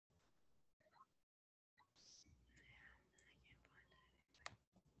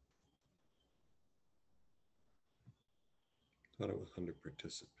thought it was 100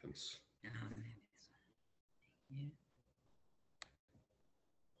 participants. Yeah.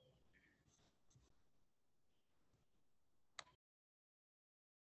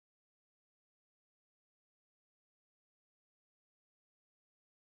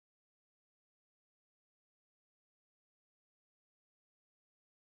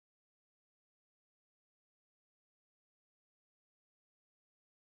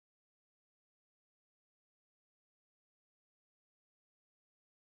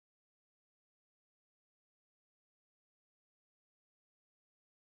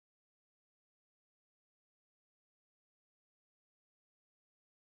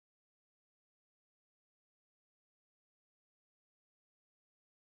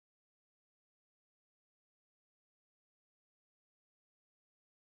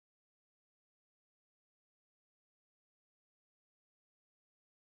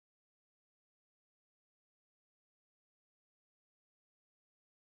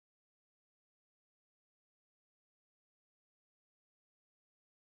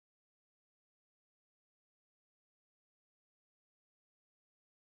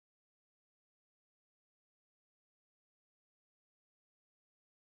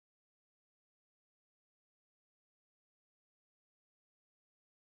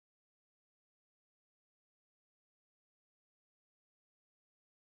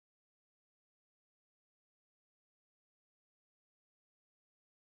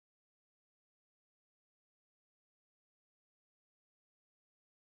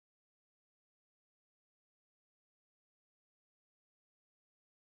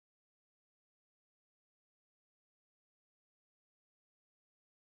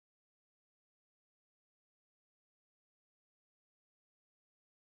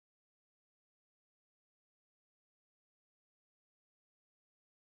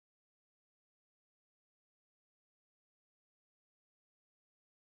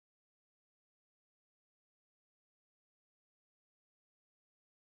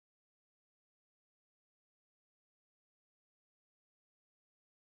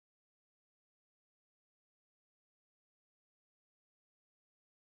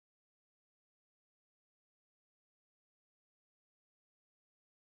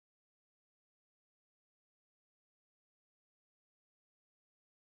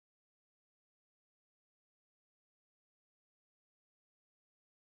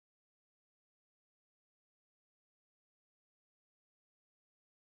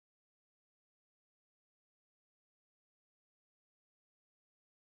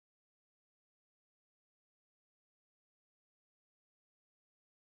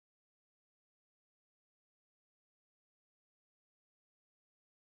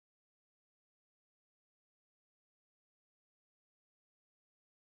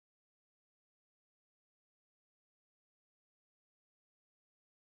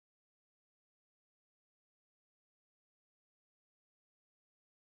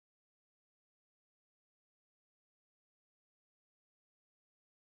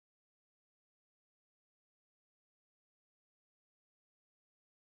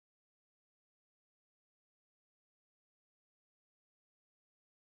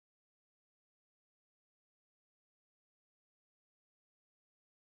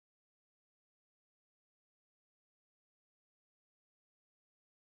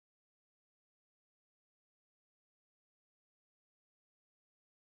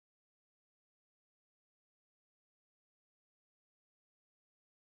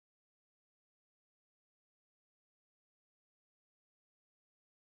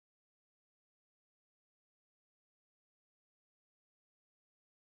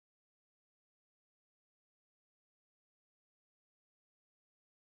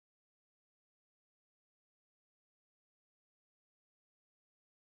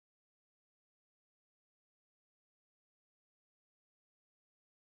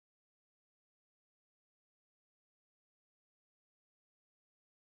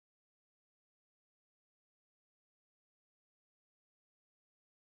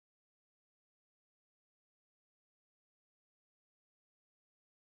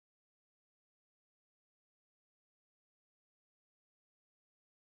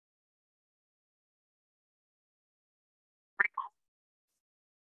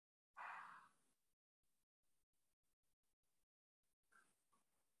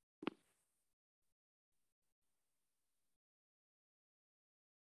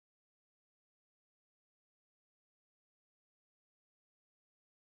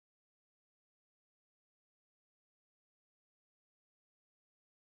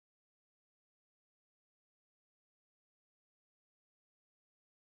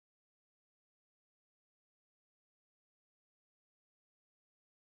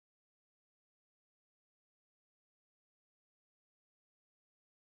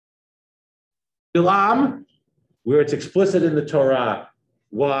 Bilam, where it's explicit in the Torah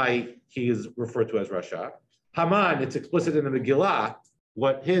why he is referred to as Rasha. Haman, it's explicit in the Megillah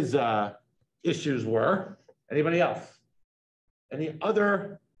what his issues were. Anybody else? Any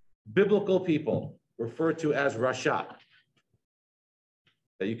other biblical people referred to as Rasha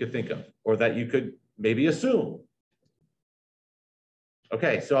that you could think of, or that you could maybe assume?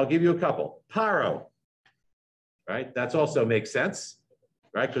 Okay, so I'll give you a couple. Paro, right? That's also makes sense,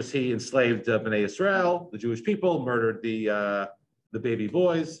 right? Because he enslaved Bnei Israel, the Jewish people, murdered the baby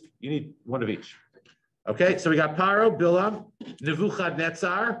boys. You need one of each. Okay, so we got Paro, Bilam,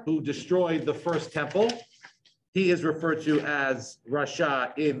 Nebuchadnezzar, who destroyed the first temple. He is referred to as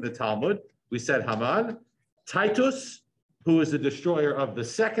Rasha in the Talmud. We said Haman. Titus, who is the destroyer of the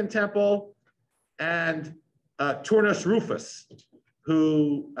second temple, and Turnus Rufus,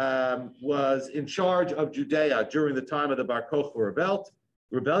 who was in charge of Judea during the time of the Bar Kokhba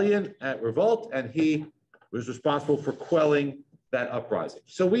revolt, and he was responsible for quelling that uprising.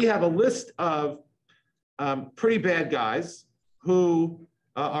 So we have a list of pretty bad guys who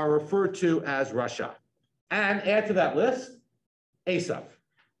are referred to as Rasha. And add to that list, Esav.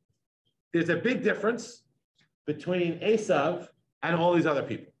 There's a big difference between Esav and all these other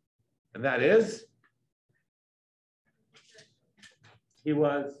people. And that is, he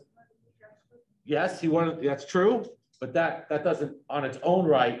was, yes, he wanted, that's true, but that doesn't on its own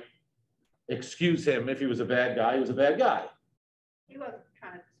right excuse him if he was a bad guy. He was a bad guy. He wasn't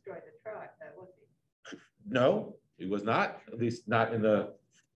trying to destroy the tribe, was he? No, he was not, at least not in the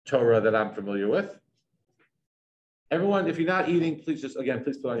Torah that I'm familiar with. Everyone, if you're not eating, please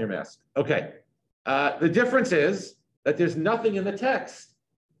put on your mask. Okay. The difference is that there's nothing in the text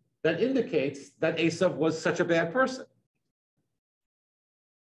that indicates that Esav was such a bad person.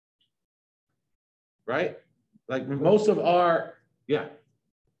 Right? Like most of our, yeah.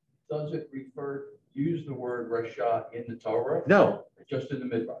 Does it use the word Rasha in the Torah? No. Just in the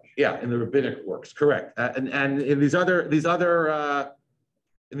Midrash? Yeah, in the rabbinic works, correct. And in these other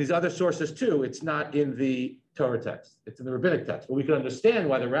sources too, it's not in the Torah text. It's in the rabbinic text. But we can understand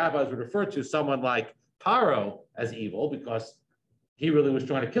why the rabbis would refer to someone like Paro as evil, because he really was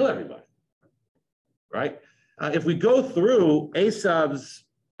trying to kill everybody, right? If we go through Esav's,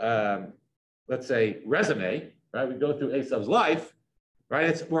 let's say, resume, right? We go through Esav's life,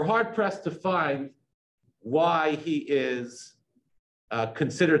 right? We're hard pressed to find why he is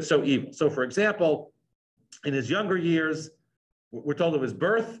considered so evil. So, for example, in his younger years, we're told of his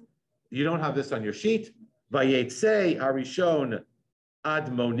birth. You don't have this on your sheet. Vayetze Arishon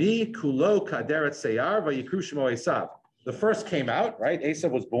Admoni Kulo Kaderet Seyar Vayikru Shmo Esav. The first came out, right?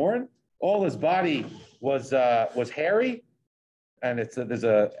 Esav was born. All his body was hairy, and there's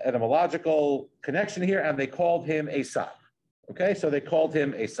a etymological connection here. And they called him Esav. Okay, so they called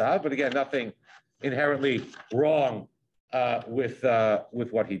him Esav, but again, nothing inherently wrong with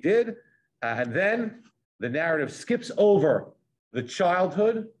what he did. And then the narrative skips over the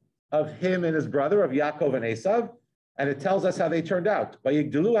childhood of him and his brother, of Yaakov and Esav, and it tells us how they turned out.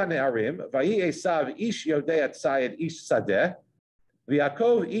 Vayigdelu hane'arim, vayi Esav ish yodei atzayed ish sadeh,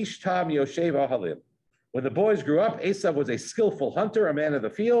 v'Yaakov ish tam yoshev ahalim. When the boys grew up, Esav was a skillful hunter, a man of the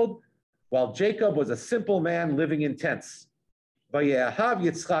field, while Jacob was a simple man living in tents. Vayehav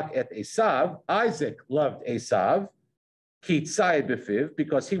Yitzchak et Esav, Isaac loved Esav, ki tzayed b'fiv,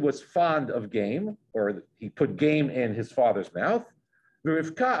 because he was fond of game, or he put game in his father's mouth.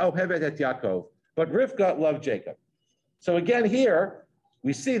 Rivka ohevet et Yaakov, but Rivka loved Jacob. So again, here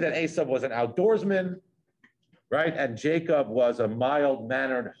we see that Esav was an outdoorsman, right? And Jacob was a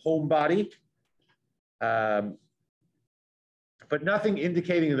mild-mannered homebody. But nothing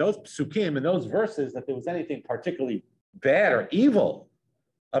indicating in those psukim, in those verses, that there was anything particularly bad or evil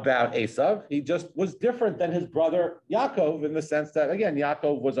about Esav. He just was different than his brother Yaakov in the sense that, again,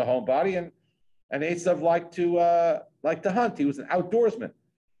 Yaakov was a homebody and Esav liked to hunt. He was an outdoorsman.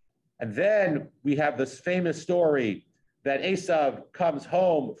 And then we have this famous story that Esav comes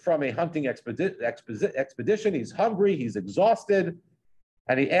home from a hunting expedition. He's hungry, he's exhausted,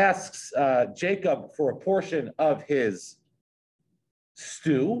 and he asks Jacob for a portion of his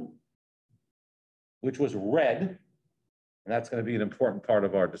stew, which was red, and that's going to be an important part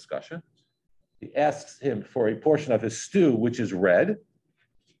of our discussion. He asks him for a portion of his stew, which is red,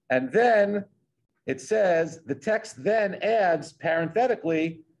 and then it says, the text then adds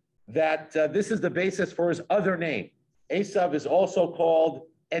parenthetically that this is the basis for his other name. Esav is also called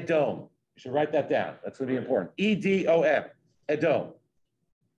Edom. You should write that down. That's going to be important. E-D-O-M, Edom.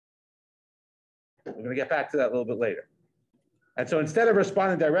 We're going to get back to that a little bit later. And so instead of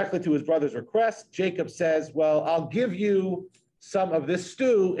responding directly to his brother's request, Jacob says, well, I'll give you some of this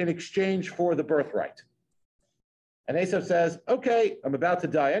stew in exchange for the birthright. And Esav says, okay, I'm about to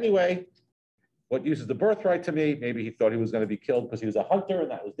die anyway. What use is the birthright to me? Maybe he thought he was going to be killed because he was a hunter and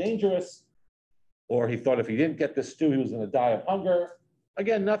that was dangerous. Or he thought if he didn't get this stew, he was going to die of hunger.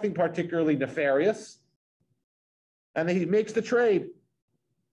 Again, nothing particularly nefarious. And then he makes the trade.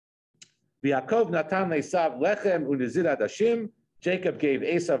 Yaakov natan Esav lechem unizid adashim. Jacob gave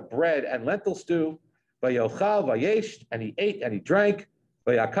Esav bread and lentil stew. Vayochal vayesh, and he ate and he drank.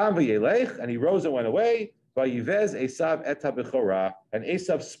 Vayakam vayelech, and he rose and went away. Vayivez Esav et habichorah, and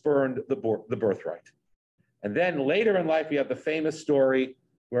Esav spurned the birthright. And then later in life, we have the famous story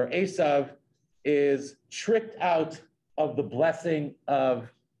where Esav is tricked out of the blessing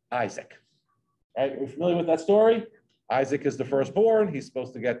of Isaac. Right? We're familiar with that story? Isaac is the firstborn. He's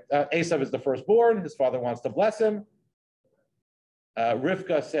supposed to get, Esav is the firstborn. His father wants to bless him.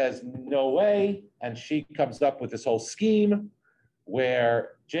 Rivka says, no way. And she comes up with this whole scheme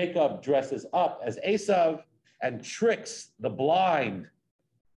where Jacob dresses up as Esav and tricks the blind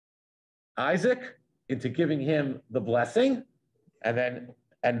Isaac into giving him the blessing. And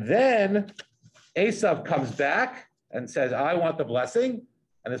then Esav comes back and says, I want the blessing.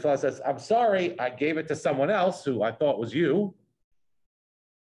 And his father says, I'm sorry, I gave it to someone else who I thought was you.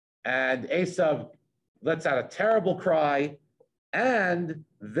 And Esav lets out a terrible cry. And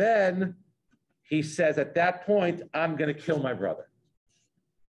then he says, at that point, I'm going to kill my brother.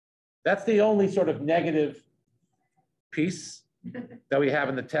 That's the only sort of negative piece that we have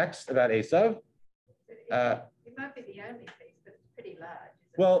in the text about Esav. It might be the only piece, but it's pretty large.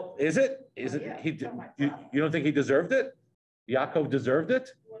 Well, is it? Is it? Yeah, You don't think he deserved it? Yaakov deserved it?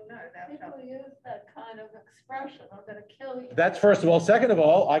 Well, no, People use that kind of expression, I'm gonna kill you. That's first of all. Second of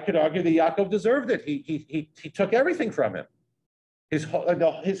all, I could argue that Yaakov deserved it. He took everything from him. His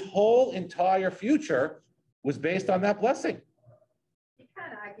whole entire future was based on that blessing. you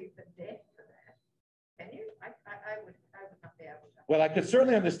can't argue for death for that, can you? I would not be able to. Well, I could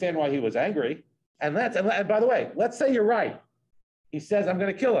certainly understand why he was angry. And by the way, let's say you're right. He says, I'm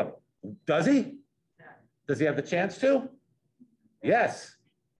going to kill him. Does he? No. Does he have the chance to? Yes.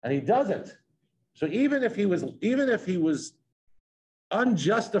 And he doesn't. So even if he was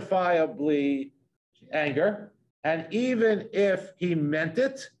unjustifiably angry, and even if he meant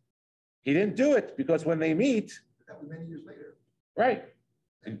it, he didn't do it, because when they meet, That was many years later. right?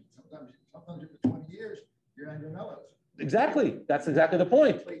 And sometimes after 20 years, you're on your mellows. Exactly. That's exactly the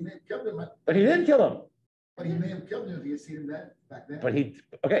point. But he may have killed him. But he didn't kill him. But he may have killed him if he had seen him back then. But he,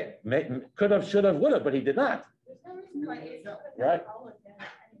 okay, could have, should have, would have, but he did not. There's no reason why Esav couldn't Right. follow him anyway.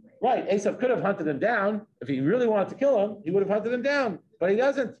 Right, Esav could have hunted him down. If he really wanted to kill him, he would have hunted him down, but he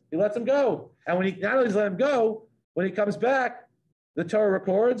doesn't. He lets him go. And when he, not only does he let him go, when he comes back, the Torah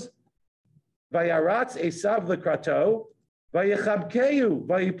records, Vayaratz Esav lekrato, Vayechabkehu,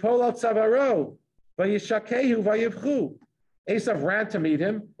 Vayipol al tzavaro, Vayishakehu, Vayivchu. Esav ran to meet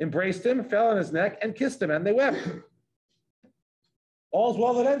him, embraced him, fell on his neck, and kissed him, and they wept. All's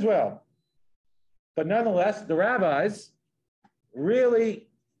well that ends well. But nonetheless, the rabbis really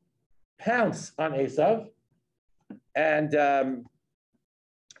pounce on Esav and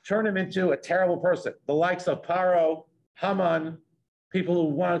turn him into a terrible person. The likes of Paro, Haman, people who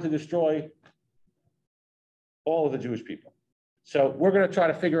wanted to destroy all of the Jewish people. So we're going to try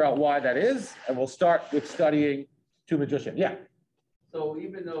to figure out why that is, and we'll start with studying two Midrashim. Yeah. So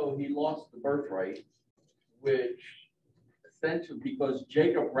even though he lost the birthright, which essentially because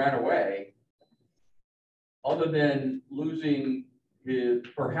Jacob ran away, other than losing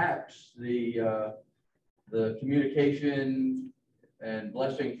perhaps the communication and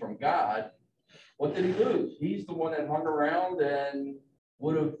blessing from God, what did he lose? He's the one that hung around and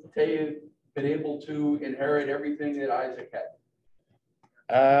would have been able to inherit everything that Isaac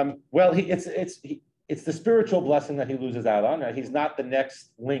had. Well, it's the spiritual blessing that he loses out on. He's not the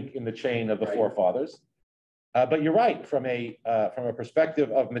next link in the chain of the forefathers. But you're right, from a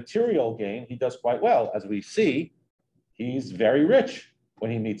perspective of material gain, he does quite well. As we see, he's very rich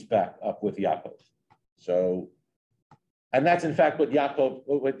when he meets back up with Yaakov. So, and that's in fact what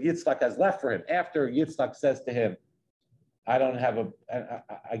Yitzchak has left for him. After Yitzchak says to him, I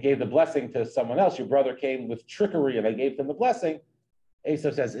gave the blessing to someone else. Your brother came with trickery and I gave him the blessing.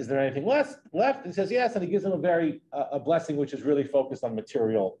 Esav says, is there anything left? He says, yes. And he gives him a blessing which is really focused on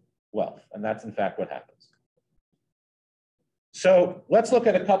material wealth. And that's in fact what happens. So let's look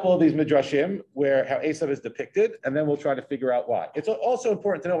at a couple of these midrashim where how Esav is depicted, and then we'll try to figure out why. It's also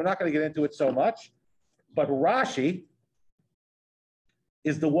important to know, we're not going to get into it so much, but Rashi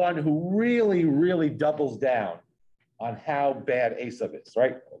is the one who really, really doubles down on how bad Esav is,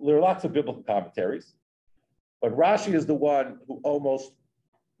 right? There are lots of biblical commentaries, But Rashi is the one who almost,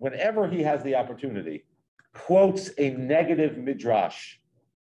 whenever he has the opportunity, quotes a negative midrash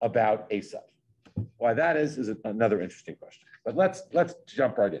about Esav. Why that is another interesting question. But let's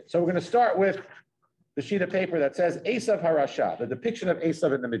jump right in. So we're going to start with the sheet of paper that says Esav Harasha, the depiction of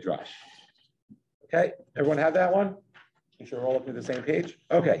Esav in the midrash. Okay, everyone have that one? Make sure we're all looking at the same page.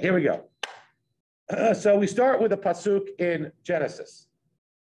 Okay, here we go. So we start with a pasuk in Genesis.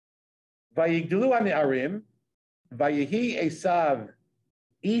 Vayigdelu hane'arim, vayehi Esav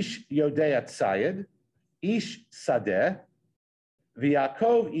ish yodei tzayed, ish sadeh,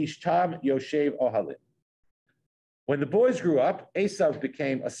 v'Yaakov ish tam yoshev ohalim. When the boys grew up, Esav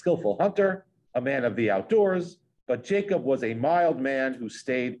became a skillful hunter, a man of the outdoors, but Jacob was a mild man who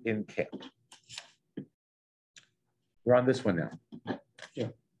stayed in camp. We're on this one now. Yeah.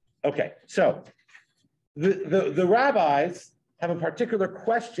 Okay, so the rabbis have a particular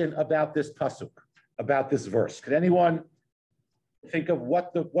question about this pasuk, about this verse. Could anyone think of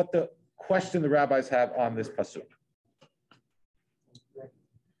what the question the rabbis have on this pasuk?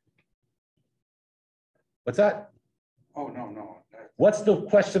 What's that? Oh, no. What's the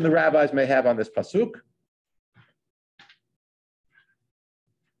question the rabbis may have on this pasuk?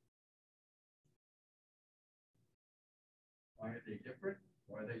 Why are they different?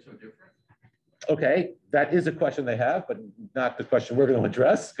 Why are they so different? Okay, that is a question they have, but not the question we're going to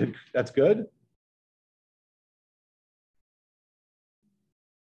address. That's good.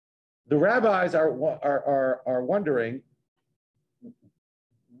 The rabbis are wondering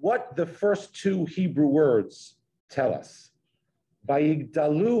what the first two Hebrew words tell us.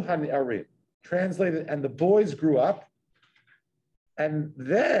 Vayigdalu hane'arim, translated, and the boys grew up. And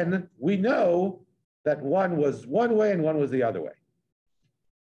then we know that one was one way and one was the other way.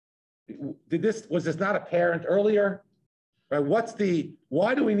 Was this not apparent earlier? Right?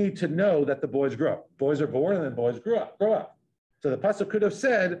 Why do we need to know that the boys grew up? Boys are born and then boys grow up. So the pasuk could have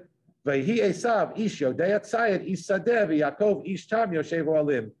said, Vayhi Esav ish yodei tzayed ish sadeh v'Yaakov ish tam yoshev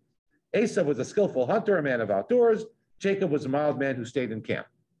ohalim. Esav was a skillful hunter, a man of outdoors. Jacob was a mild man who stayed in camp.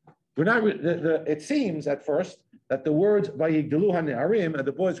 It seems at first that the words Vayigdalu hane'arim and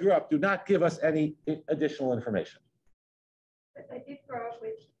the boys grew up do not give us any additional information. But they did grow up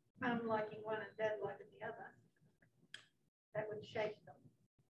with mum liking one and dad liking the other. That would shape them.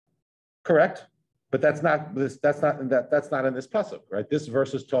 Correct, but that's not in this pasuk, right? This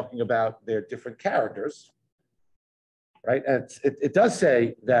verse is talking about their different characters, right? And it does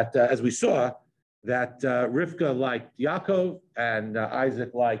say that, as we saw, that Rivka liked Yaakov and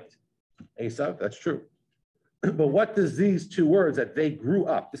Isaac liked Esav. That's true. But what does these two words that they grew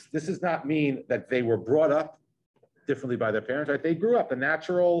up? This does not mean that they were brought up differently by their parents, right? They grew up, the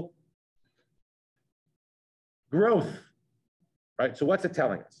natural growth, right? So what's it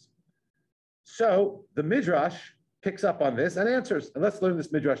telling us? So the Midrash picks up on this and answers. And let's learn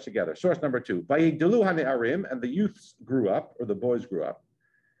this Midrash together. Source number 2. Vayigdalu hane'arim, and the youths grew up, or the boys grew up.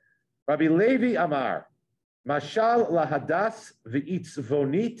 Rabbi Levi Amar, Mashal lahadas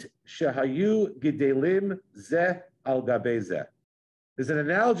v'itzvonit shehayu gidelim zeh al gabe zeh. There's an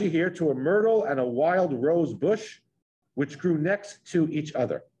analogy here to a myrtle and a wild rose bush, which grew next to each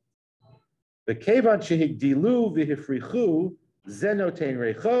other. The kevan shehigdilu v'hifrichu zenotein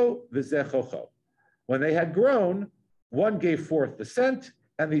recho v'zechocho. When they had grown, one gave forth the scent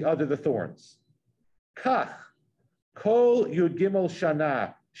and the other the thorns. Kach kol yud gimel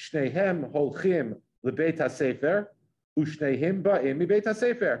shana shnehem holchim lebeit hasefer ushnehem ba'im mibeit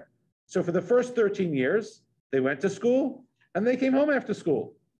hasefer. So for the first 13 years, they went to school and they came home after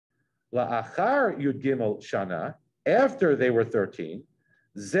school. La'achar yud gimel shana, after they were 13,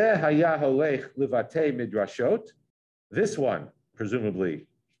 zeh haya holech levatei midrashot. This one, presumably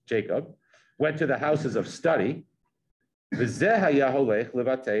Jacob, went to the houses of study. V'zeh haya holech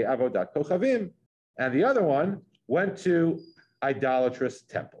levatei avodat kochavim, and the other one went to idolatrous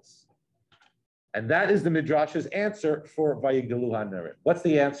temples. And that is the Midrash's answer for Vayigdalu hane'arim. What's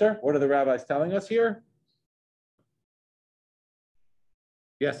the answer? What are the rabbis telling us here?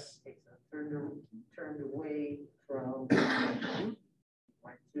 Yes. Turned away from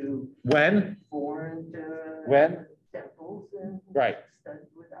went to When? foreign When? temples and Right. studied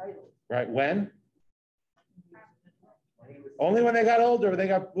with idols. Right. When? When he was Only when they got older, when they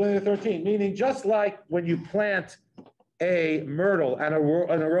were 13. Meaning, just like when you plant a myrtle and a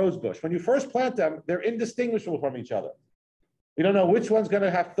rose bush, when you first plant them, they're indistinguishable from each other. You don't know which one's going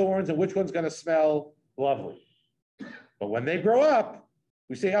to have thorns and which one's going to smell lovely. But when they grow up,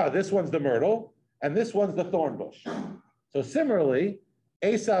 we say, oh, this one's the myrtle and this one's the thorn bush. So similarly,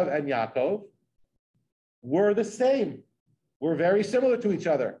 Esav and Yaakov were the same, were very similar to each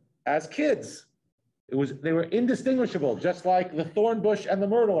other as kids. They were indistinguishable, just like the thorn bush and the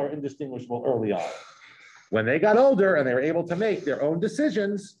myrtle are indistinguishable early on. When they got older and they were able to make their own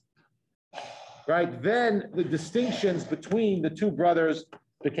decisions, right, then the distinctions between the two brothers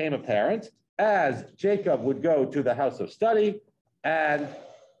became apparent as Jacob would go to the house of study and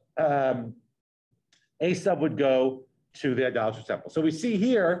Esau would go to the idolatrous temple. So we see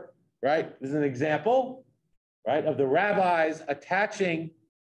here, right, this is an example, right, of the rabbis attaching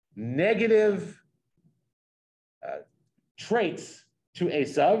negative traits to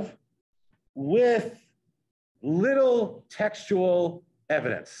Esau with little textual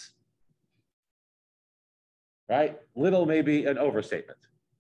evidence, right? Little may be an overstatement,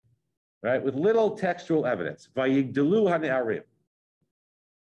 right? With little textual evidence. Vayigdalu hane'arim.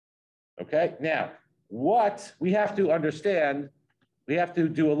 Okay, now, what we have to understand, we have to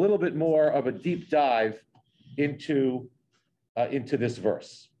do a little bit more of a deep dive into this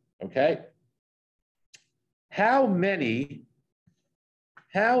verse, okay? How many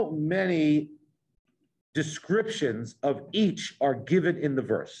descriptions of each are given in the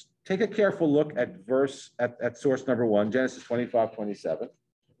verse? Take a careful look at at source number 1, Genesis 25:27.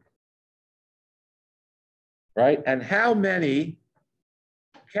 Right? And how many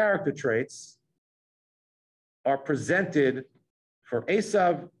character traits are presented for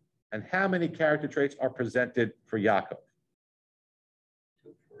Esau, and how many character traits are presented for Yaakov?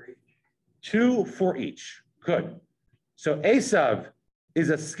 2 for each. Good. So Esau is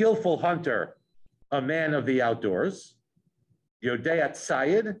a skillful hunter, a man of the outdoors. Yodeat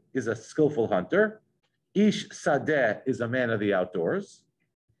Sayed is a skillful hunter. Ish Sadeh is a man of the outdoors.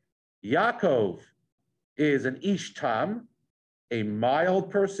 Yaakov is an Ish Tam, a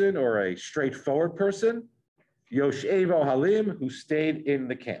mild person or a straightforward person. Yoshevo Halim, who stayed in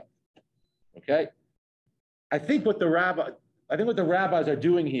the camp. Okay? I think what the rabbis are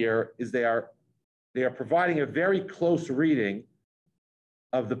doing here is they are providing a very close reading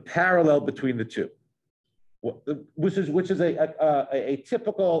of the parallel between the two, which is a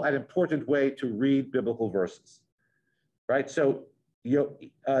typical and important way to read biblical verses, right? So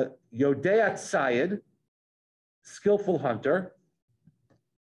Yodeat Sayed, skillful hunter,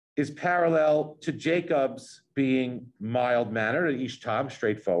 is parallel to Jacob's being mild-mannered, and Ish Tam,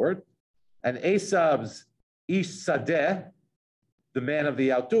 straightforward, and Esau's Ish Sadeh, the man of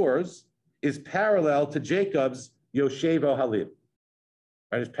the outdoors, is parallel to Jacob's Yoshevo Halim.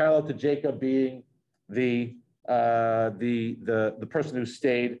 Right, it's parallel to Jacob being the person who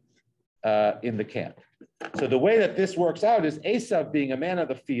stayed in the camp. So the way that this works out is Esau being a man of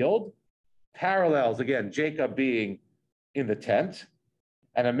the field parallels, again, Jacob being in the tent,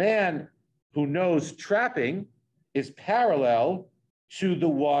 and a man who knows trapping is parallel to the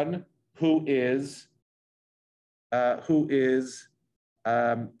one who is Tom,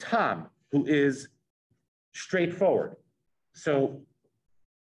 who is straightforward. So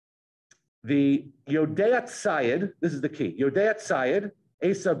the Yodeat Sayed, this is the key, Yodeat Sayed,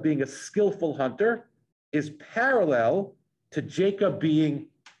 Esau being a skillful hunter, is parallel to Jacob being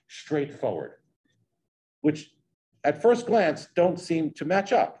straightforward, which at first glance don't seem to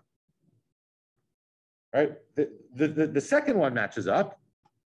match up, right? The second one matches up,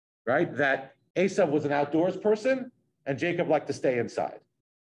 right? That Esau was an outdoors person and Jacob liked to stay inside.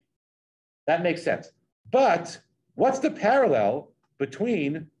 That makes sense. But what's the parallel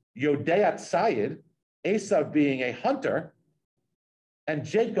between Yodeat Sayed, Esau being a hunter, and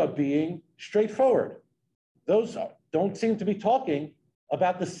Jacob being straightforward? Those don't seem to be talking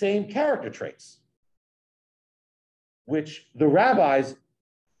about the same character traits, which the rabbis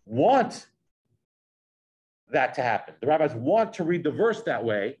want that to happen. The rabbis want to read the verse that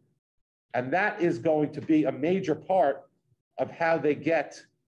way, and that is going to be a major part of how they get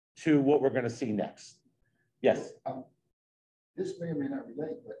to what we're going to see next. Yes? This may or may not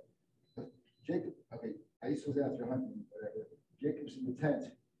relate, but Jacob, okay, Esau was out there hunting, whatever. Jacob's in the tent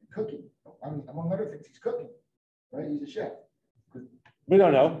and cooking. Among other things, he's cooking, right? He's a chef. We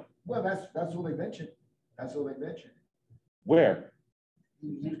don't know. Well, that's all they mentioned. That's all they mentioned. Where?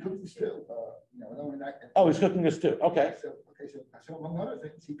 He was cooking stew. Oh, he's cooking a stew. Okay. So among other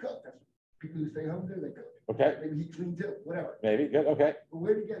things, he cooked. That's people who stay home do. They cook. Okay. Maybe he cleaned too. Whatever. Maybe. Good. Okay. But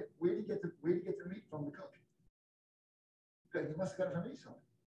where did he get the meat from the cook? He must have got it from Esau.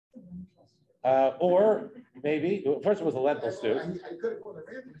 Or maybe first it was a lentil stew. I could have called it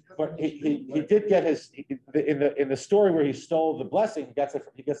random. But he did get in the story where he stole the blessing. He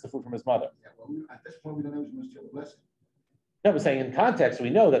gets the food from his mother. Yeah, well, at this point we don't know who's going to steal the blessing. No, I'm saying in context we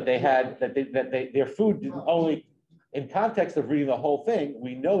know that their food didn't only. In context of reading the whole thing,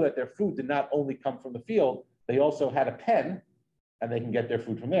 we know that their food did not only come from the field. They also had a pen, and they can get their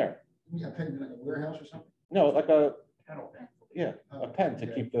food from there. mean, a pen in like a warehouse or something? No, like a Kennel. a pen to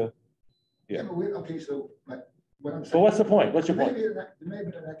keep the. Yeah. But okay, so, but what I'm saying. So what's the point? What's your point? There may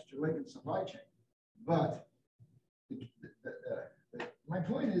be an extra link in the supply chain, but my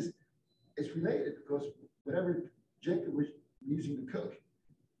point is, it's related because whatever Jacob was using to cook,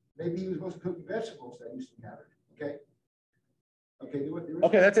 maybe he was supposed to cook vegetables that used to have it, okay? Okay,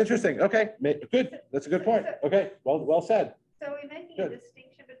 Okay, that's interesting. Okay, good. That's a good point. Okay, well said. So we're making Good. a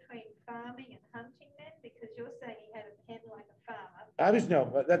distinction between farming and hunting then, because you're saying he had a pen like a farmer.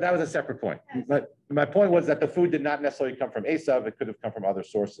 No, that was a separate point. But my point was that the food did not necessarily come from Esav. It could have come from other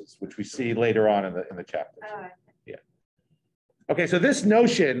sources, which we see later on in the chapter. Oh, Okay, so this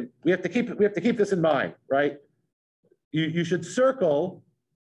notion, we have to keep this in mind, right? You should circle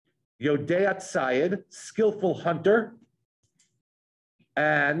Yodeat Sayed, skillful hunter,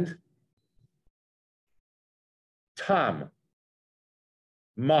 and Tom,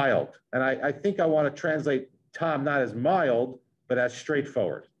 mild. And I think I want to translate Tom not as mild, but as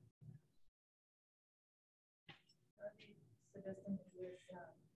straightforward.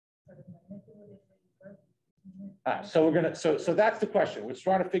 So we're gonna, so that's the question. We're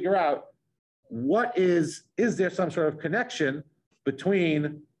trying to figure out what is there some sort of connection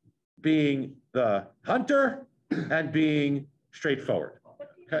between being the hunter and being straightforward? what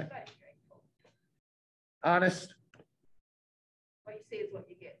do you Okay. say, straightforward? Honest? What you see is what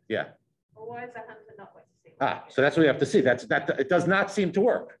you get. Yeah. Well, why is a hunter not what you see? So that's what we have to see. It does not seem to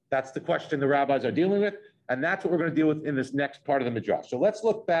work. That's the question the rabbis are dealing with, and that's what we're going to deal with in this next part of the Midrash. So let's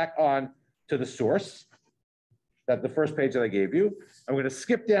look back on to the source, that the first page that I gave you. I'm going to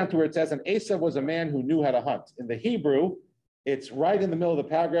skip down to where it says, and Esav was a man who knew how to hunt. In the Hebrew, it's right in the middle of the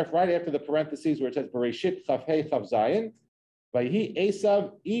paragraph, right after the parentheses where it says Bereshit Chav Hei Chav Zayin, Vayhi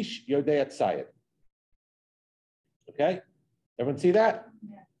Esav Ish Yodeat Sayed. Okay, everyone see that?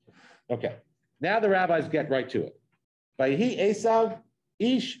 Yeah. Okay, now the rabbis get right to it. Vayhi Esav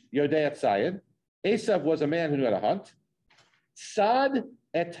Ish Yodeat Sayed. Esav was a man who knew how to hunt. Sad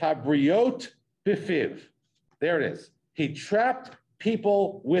et habriot bifiv. There it is. He trapped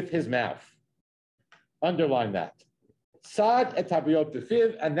people with his mouth. Underline that. Sad et habriot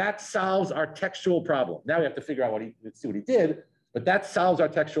bifiv, and that solves our textual problem. Now we have to figure out see what he did, but that solves our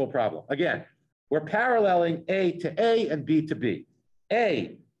textual problem. Again, we're paralleling A to A and B to B.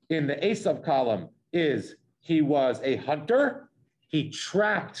 A in the Esav column is he was a hunter. He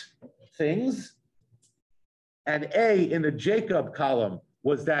trapped things. And A in the Jacob column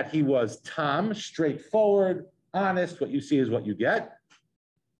was that he was Tom, straightforward, honest. What you see is what you get.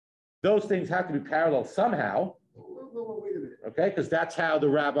 Those things have to be parallel somehow. Wait a minute. Okay, because that's how the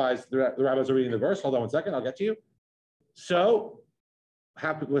rabbis are reading the verse. Hold on one second, I'll get to you. So,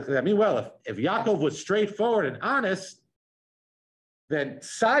 what does that mean? Well, if Yaakov was straightforward and honest, then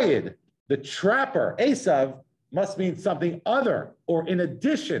Sayed, the trapper, Esav, must mean something other or in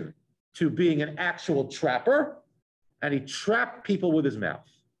addition to being an actual trapper, and he trapped people with his mouth.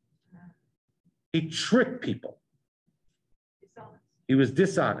 He tricked people. Dishonest. He was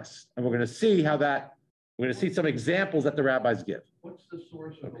dishonest. And we're going to see how that, we're going to see some examples that the rabbis give. What's the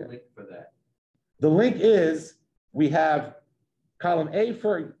source of the link for that? The link is, we have column A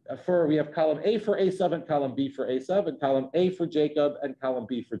for Esav and column B for Esav, and column A for Jacob and column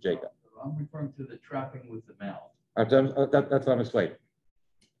B for Jacob. I'm referring to the trapping with the mouth. That's what I'm explaining.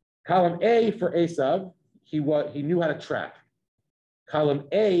 Column A for Esav, he knew how to trap. Column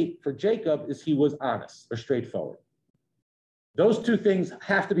A for Jacob is he was honest or straightforward. Those two things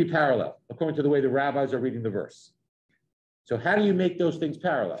have to be parallel, according to the way the rabbis are reading the verse. So how do you make those things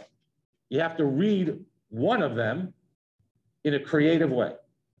parallel? You have to read one of them in a creative way.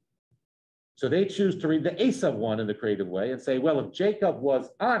 So they choose to read the Esav one in the creative way and say, well, if Jacob was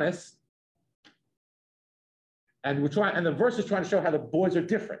honest, and the verse is trying to show how the boys are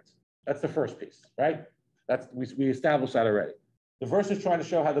different. That's the first piece, right? We established that already. The verse is trying to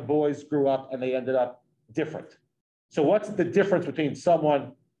show how the boys grew up and they ended up different. So what's the difference between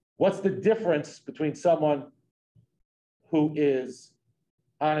someone who is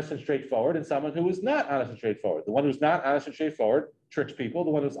honest and straightforward and someone who is not honest and straightforward? The one who's not honest and straightforward tricks people. The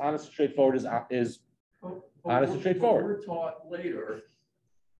one who's honest and straightforward is honest and straightforward. We're taught later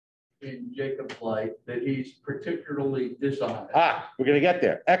in Jacob's life that he's particularly dishonest. We're going to get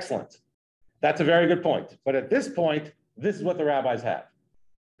there. Excellent. That's a very good point. But at this point, this is what the rabbis have.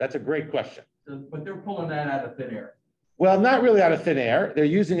 That's a great question. But they're pulling that out of thin air. Well, not really out of thin air. They're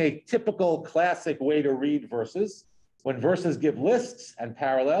using a typical classic way to read verses. When verses give lists and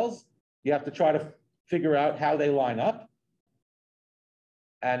parallels, you have to try to figure out how they line up.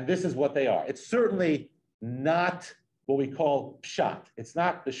 And this is what they are. It's certainly not what we call pshat. It's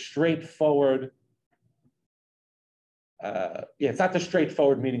not the straightforward, it's not the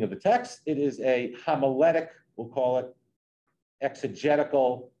straightforward meaning of the text. It is a homiletic, we'll call it,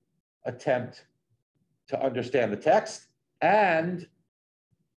 exegetical attempt to understand the text. And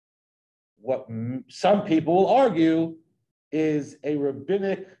what some people will argue is a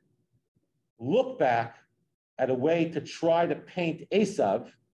rabbinic look back at a way to try to paint Esav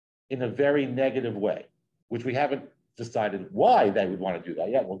in a very negative way, which we haven't decided why they would want to do that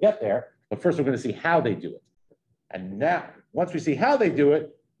yet. We'll get there, but first we're going to see how they do it. And now, once we see how they do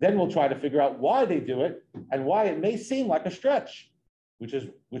it, then we'll try to figure out why they do it and why it may seem like a stretch, which is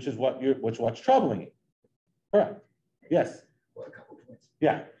what's troubling you. Correct. Yes. Well, a couple of points.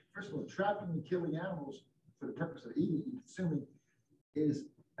 Yeah. First of all, trapping and killing animals for the purpose of eating and consuming is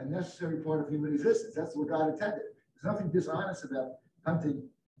a necessary part of human existence. That's what God intended. There's nothing dishonest about hunting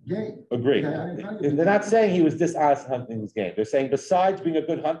game. Agreed. Okay? They're not saying he was dishonest hunting his game. They're saying besides being a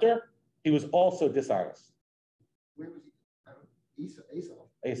good hunter, he was also dishonest. Where was he? Esau.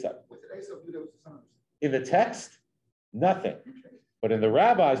 Esau. What did Esau do that was dishonest? In the text, nothing. Okay. But in the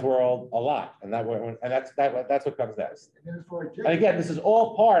rabbis' world, a lot. And that's what comes next. And then as far as Jacob, And again, this is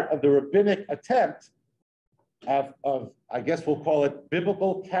all part of the rabbinic attempt of I guess we'll call it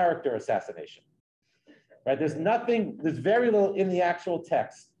biblical character assassination. Right? There's very little in the actual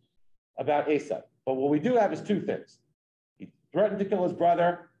text about Esau. But what we do have is two things. He threatened to kill his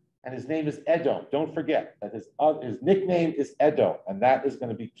brother, and his name is Edom. Don't forget that his nickname is Edom, and that is going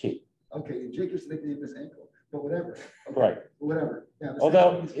to be key. okay, Jacob's nickname is Ankle, but whatever. Okay, Right. Whatever. Now, the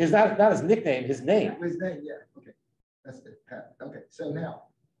Although second it's not his nickname, his name. His name, yeah. Okay, that's it. Pat. Okay, so now,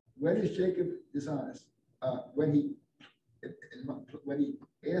 when is Jacob dishonest? When he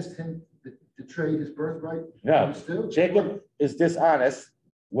asked him to trade his birthright? No, Still? Jacob is dishonest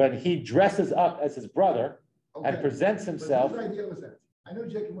when he dresses up as his brother and Okay. presents But himself. whose idea was that? I know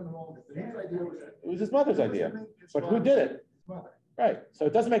Jacob went along with it, but whose idea was that? It was his mother's Who was idea. the main But who conspirator? did it? His mother. Right. So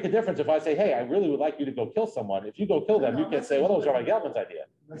it doesn't make a difference if I say, hey, I really would like you to go kill someone. If you go kill them, you can't say, well, that was Rabbi Gelman's idea.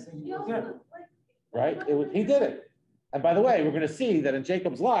 I'm not saying he You was. also, like, Right? He did it. And by the way, we're going to see that in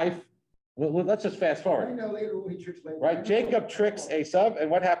Jacob's life, let's just fast I forward. know later when he tricks later. I Right? know. Jacob tricks Esav,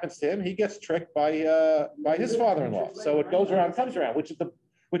 and what happens to him? He gets tricked by his father-in-law. So it goes around, comes around, which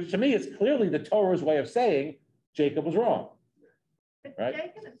to me is clearly the Torah's way of saying Jacob was wrong. But Right.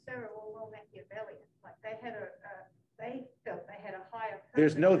 Jacob and Sarah were well Machiavellian, like they felt they had a higher.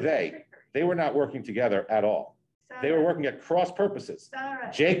 There's purpose no than they. trickery. They were not working together at all. They were Sarah- working at cross purposes. Sarah.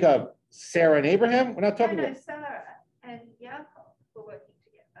 Jacob, Sarah, and Abraham, we're not talking No, about Sarah and Yaakov were working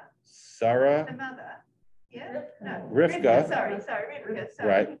together. The Sarah, mother, yeah, no. Rivka. Sorry, Rivka, sorry.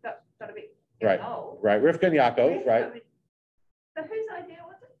 Right. He got a bit Right. old. right, Rivka and Yaakov, Rivka, right? So whose idea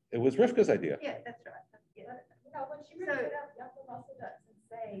was it? It was Rivka's idea. Yeah, that's right. Yeah. You know, when she So- brings it up, Yaakov also doesn't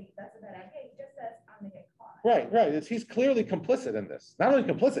say that's a bad idea, he just says, I'm gonna get caught. Right. He's clearly complicit in this. Not only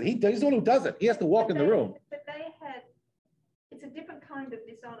complicit, he's the one who does it. He has to walk in the room. But they had, it's a different kind of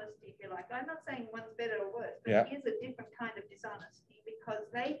dishonesty, if you like. I'm not saying one's better or worse, but Yeah. it is a different kind of dishonesty because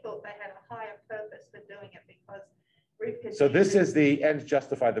they thought they had a higher purpose for doing it because Rivka. So this is the ends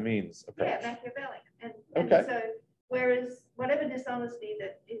justify the means Yeah, approach. Machiavellian. And Okay. so, whereas whatever dishonesty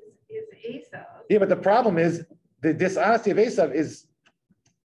that is Esau. Yeah, but the problem is the dishonesty of Esav is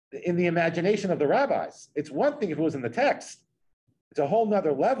in the imagination of the rabbis. It's one thing if it was in the text. It's a whole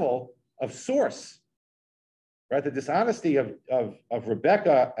nother level of source. Right? The dishonesty of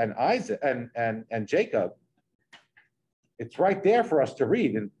Rebecca and Isaac and Jacob, it's right there for us to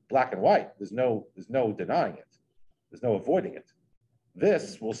read in black and white. There's no denying it. There's no avoiding it.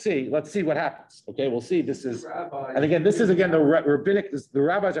 This, we'll see. Let's see what happens. Okay, we'll see. This is, Rabbi- and again, this is again the rabbinic. The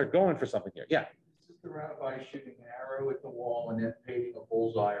rabbis are going for something here. Yeah. This is the rabbi shooting an arrow at the wall and then painting a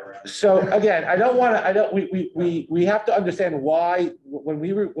bullseye around it. So again, we have to understand why when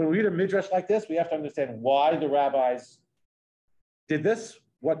we read a midrash like this, we have to understand why the rabbis did this,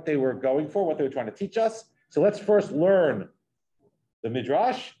 what they were going for, what they were trying to teach us. So let's first learn the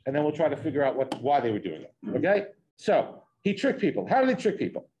midrash, and then we'll try to figure out why they were doing it. Okay. So he tricked people. How did he trick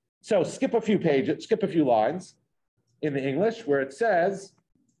people? So skip a few pages, skip a few lines in the English where it says,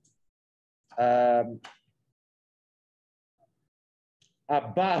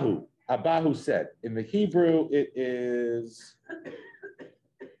 Abahu. Abahu said. In the Hebrew, it is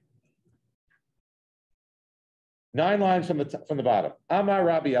 9 lines from the bottom. Amar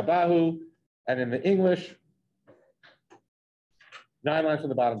Rabbi Abahu, and in the English, 9 lines from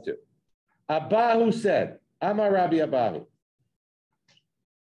the bottom too. Abahu said. Amar Rabbi Abahu.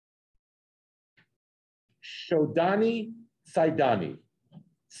 Shodani Saidani.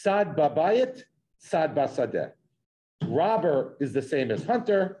 Sad babayit, sad basadeh. Robber is the same as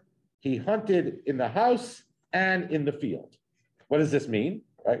hunter. He hunted in the house and in the field. What does this mean?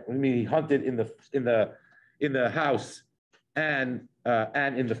 Right? What do you mean he hunted in the house and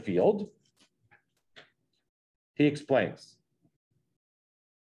in the field? He explains.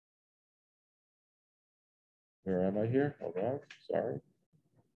 Where am I here? Hold on, sorry.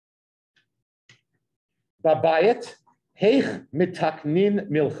 Babayit, heich mitaknin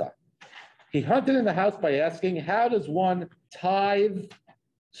milcha. He hunted in the house by asking, how does one tithe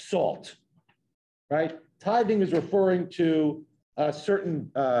salt? Right? Tithing is referring to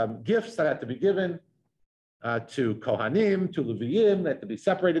certain gifts that have to be given to Kohanim, to Leviim, that have to be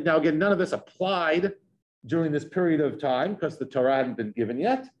separated. Now, again, none of this applied during this period of time because the Torah hadn't been given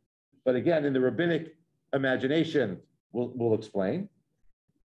yet. But again, in the rabbinic imagination, we'll explain.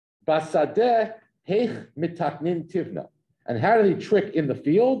 Basadeh heich mitaknin tivna. And how did he trick in the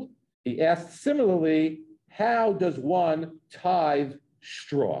field? He asked similarly, how does one tithe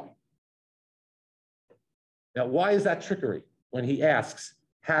straw? Now, why is that trickery when he asks,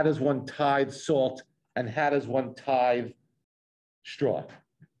 how does one tithe salt and how does one tithe straw?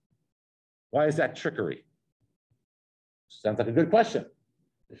 Why is that trickery? Sounds like a good question.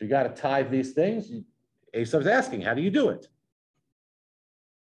 If you got to tithe these things, Esav's asking, how do you do it?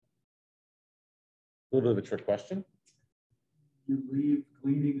 A little bit of a trick question. You leave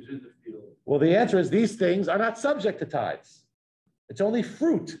gleanings in the field. Well, the answer is these things are not subject to tithes. It's only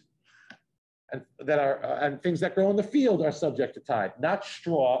fruit and things that grow in the field are subject to tithe, not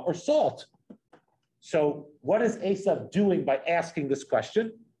straw or salt. So what is Esav doing by asking this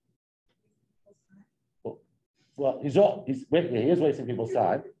question? Well, he is wasting people's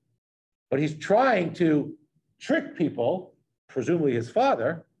time, but he's trying to trick people, presumably his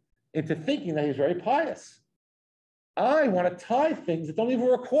father, into thinking that he's very pious. I want to tithe things that don't even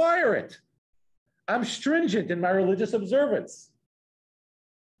require it. I'm stringent in my religious observance.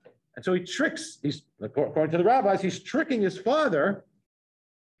 And so he tricks, according to the rabbis, he's tricking his father,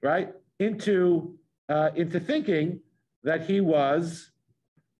 right, into thinking that he was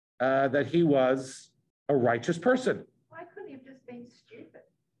a righteous person. Why couldn't he have just been stupid?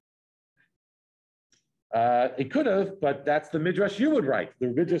 He could have, but that's the Midrash you would write. The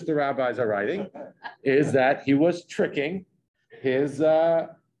Midrash the rabbis are writing is that he was tricking his, because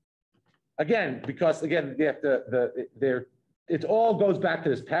they have to, it all goes back to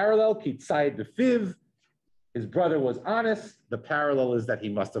this parallel, Kitzayed Befiv. His brother was honest. The parallel is that he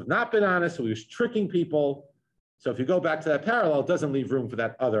must have not been honest, so he was tricking people. So if you go back to that parallel, it doesn't leave room for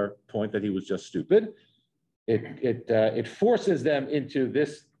that other point that he was just stupid. It forces them into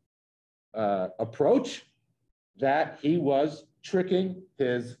this approach that he was tricking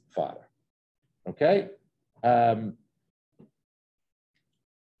his father. Okay?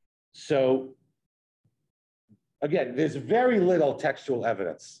 So again, there's very little textual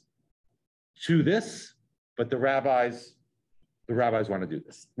evidence to this, but the rabbis want to do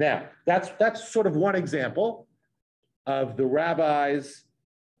this. Now, that's sort of one example of the rabbis.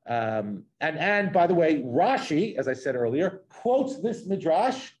 And by the way, Rashi, as I said earlier, quotes this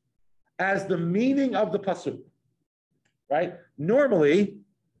midrash as the meaning of the pasuk. Right? Normally,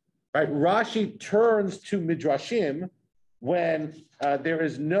 right, Rashi turns to midrashim when there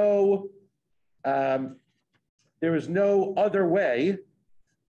is no other way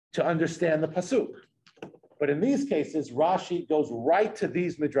to understand the pasuk. But in these cases, Rashi goes right to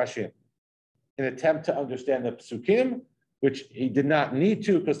these midrashim in an attempt to understand the pasukim, which he did not need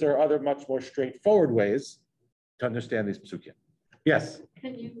to because there are other much more straightforward ways to understand these pasukim. Yes?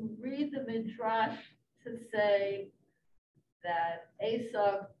 Can you read the Midrash to say that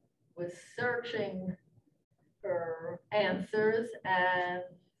Esau was searching for answers and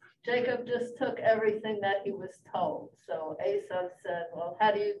Jacob just took everything that he was told? So Esau said, well,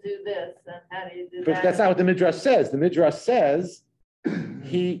 how do you do this and how do you do But that? that's not what the Midrash says. The Midrash says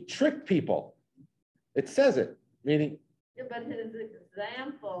he tricked people. It says it, meaning. Yeah, but his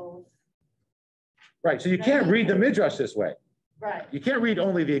examples. Right, so you can't read the Midrash this way. Right. You can't read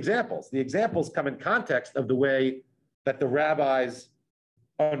only the examples. The examples come in context of the way that the rabbis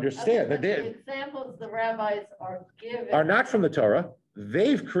understand. But That the examples the rabbis are giving are not from the Torah.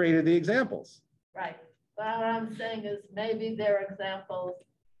 They've created the examples. Right. But what I'm saying is maybe their examples,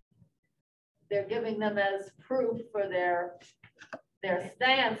 they're giving them as proof for their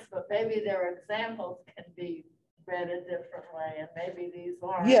stance, but maybe their examples can be read a different way, and maybe these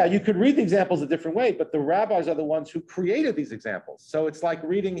aren't. Yeah, you could read the examples a different way, but the rabbis are the ones who created these examples. So it's like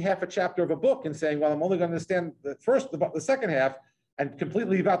reading half a chapter of a book and saying, well, I'm only going to understand the second half and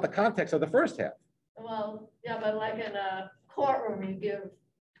completely leave out the context of the first half. Well, yeah, but like in a courtroom, you give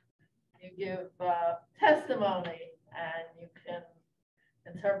testimony, and you can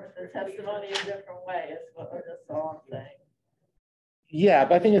interpret the testimony a different way, is that's all I'm saying. Yeah,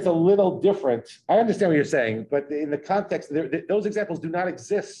 but I think it's a little different. I understand what you're saying, but in the context, those examples do not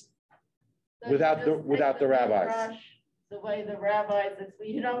exist So you without just the take without the rabbis. Midrash the way the rabbis,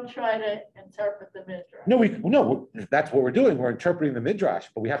 you don't try to interpret the Midrash. No, that's what we're doing. We're interpreting the Midrash,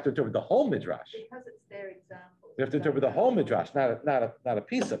 but we have to interpret the whole Midrash. Because it's their example. We have to interpret the whole Midrash, not a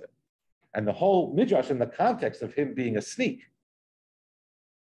piece of it. And the whole Midrash in the context of him being a sneak.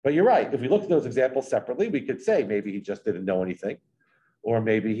 But you're right. If we look at those examples separately, we could say maybe he just didn't know anything, or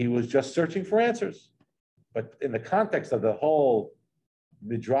maybe he was just searching for answers. But in the context of the whole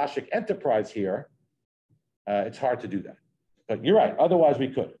Midrashic enterprise here, it's hard to do that. But you're right. Otherwise, we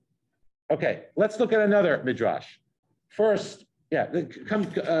could. Okay, let's look at another Midrash. First, look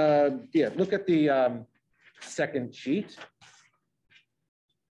at the second sheet.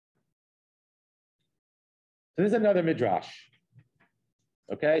 So this is another Midrash.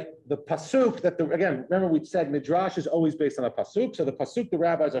 Okay, the pasuk again, remember we said Midrash is always based on a pasuk. So the pasuk the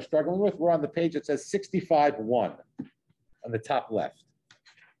rabbis are struggling with, we're on the page that says 65:1 on the top left.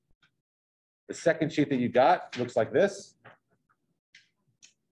 The second sheet that you got looks like this.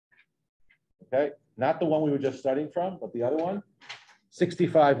 Okay, not the one we were just studying from, but the other one,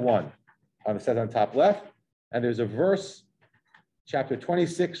 65:1. It says on top left, and there's a verse, chapter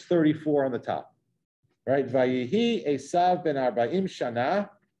 26:34 on the top. Right? Vayihi Esav ben Arba'im Shana,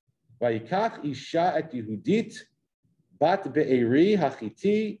 Vayikach Isha et Yehudit, Bat Be'eri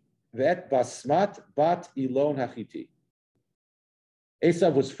Hachiti, Ve'et Basmat, Bat Ilon Hachiti.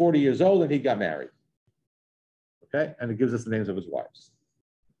 Esav was 40 years old and he got married. Okay, and it gives us the names of his wives.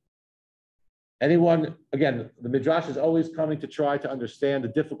 Anyone, again, the Midrash is always coming to try to understand the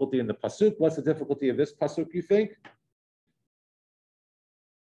difficulty in the pasuk. What's the difficulty of this pasuk, you think?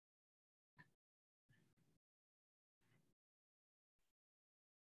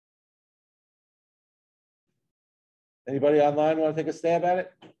 Anybody online want to take a stab at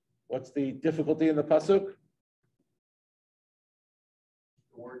it? What's the difficulty in the pasuk?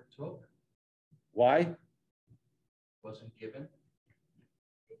 The word took Why? wasn't given.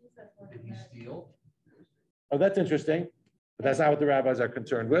 Did he steal? Oh, that's interesting. But that's not what the rabbis are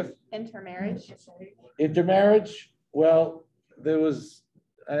concerned with. Intermarriage. Intermarriage, well, there was,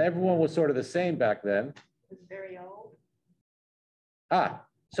 everyone was sort of the same back then. It was very old.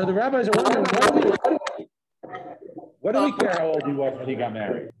 So the rabbis are wondering, what do we care how old he was when he got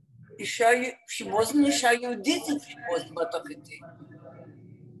married? She wasn't Isha Yehudit if she was Batachiti.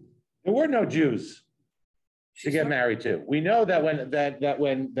 There were no Jews to get married to. We know that when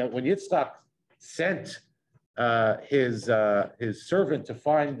Yitzchak sent his servant to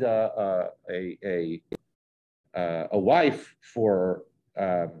find a wife for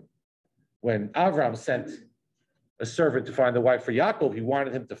when Avram sent a servant to find a wife for Yaakov, he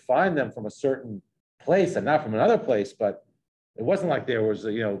wanted him to find them from a certain place and not from another place. But it wasn't like there was,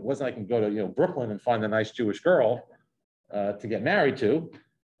 it wasn't like you can go to Brooklyn and find a nice Jewish girl to get married to.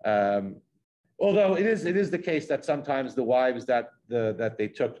 Although it is the case that sometimes the wives that they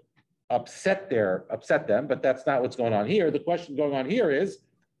took upset them, but that's not what's going on here. The question going on here is,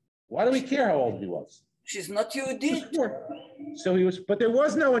 why do we care how old he was? She's not Yehudit. So he was, but there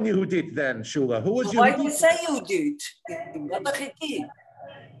was no one Yehudit then, Shula. Who was Yehudit? Why do you say Yehudit? Batachiti.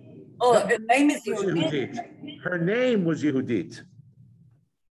 Oh, her name is Yehudit. Her name was Yehudit.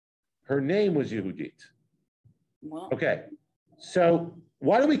 Her name was Yehudit. Well, Okay, so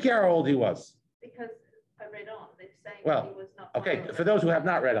why do we care how old he was? Because I read on, they're saying Well, he was not. Okay, for those who have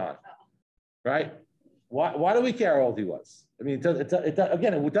not read on, right? Why do we care how old he was? I mean,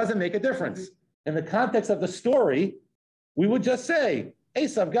 again, it doesn't make a difference. In the context of the story, we would just say,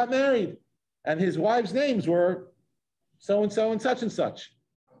 Esav got married, and his wives' names were so-and-so and such and such,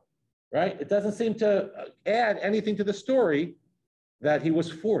 right? It doesn't seem to add anything to the story that he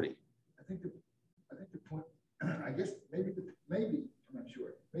was 40. I think the point, I guess, maybe, I'm not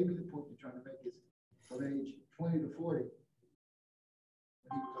sure, maybe the point you're trying to make is from age 20 to 40,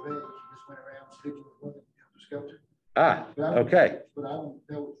 when he was of age, he just went around sticking with women, sculpture. Okay. But I don't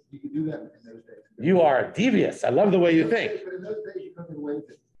know, you could do that in those days. You are devious. I love the way you think. But in those days, you couldn't get away with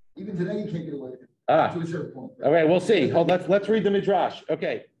it. Even today, you can't get away with it. To a certain point. All right, we'll see. Let's read the Midrash.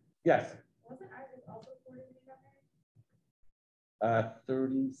 Okay, yes. Wasn't Isaac also 40 when he got married?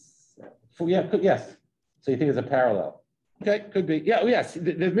 37. Yeah, yes. So you think it's a parallel? Okay, could be. Yeah, yes.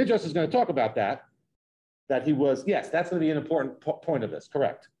 The Midrash is going to talk about that. That he was, yes, that's going to be an important point of this.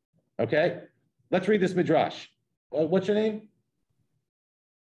 Correct. Okay, let's read this Midrash. What's your name?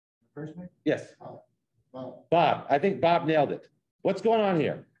 First name? Yes. Bob. Bob. I think Bob nailed it. What's going on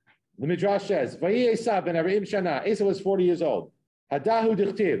here? The Midrash says, Vayi Esav ben 40 shana. Esav was 40 years old. Hadahu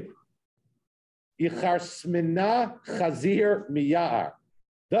dichtiv. Yicharsmina chazir miya'ar.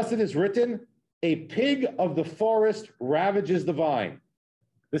 Thus it is written, a pig of the forest ravages the vine.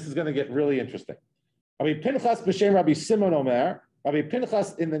 This is going to get really interesting. Rabbi Pinchas b'shem Rabbi Simon Omer, Rabbi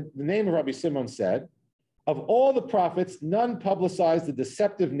Pinchas in the name of Rabbi Simon said, of all the prophets, none publicized the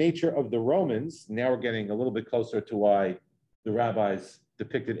deceptive nature of the Romans. Now we're getting a little bit closer to why the rabbis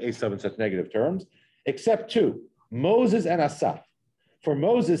depicted Esav in such negative terms, except two, Moses and Asaph. For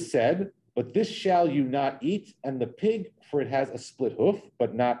Moses said, but this shall you not eat, and the pig, for it has a split hoof,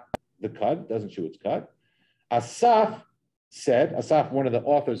 but not the cud, doesn't chew its cud. Asaph said, Asaph, one of the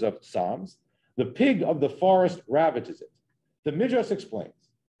authors of Psalms, the pig of the forest ravages it. The Midrash explains,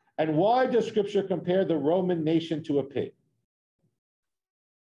 and why does Scripture compare the Roman nation to a pig?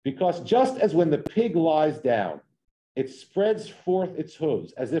 Because just as when the pig lies down, it spreads forth its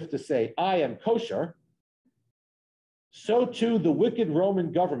hooves as if to say, I am kosher, so too the wicked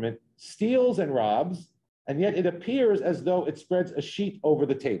Roman government steals and robs, and yet it appears as though it spreads a sheet over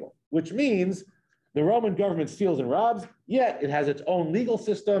the table, which means the Roman government steals and robs, yet it has its own legal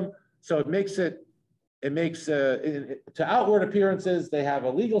system, so it makes to outward appearances, they have a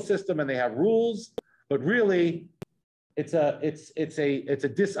legal system and they have rules, but really it's a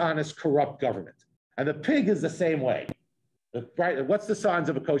dishonest, corrupt government. And the pig is the same way. Right? What's the signs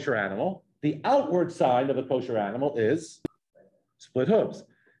of a kosher animal? The outward sign of a kosher animal is split hooves.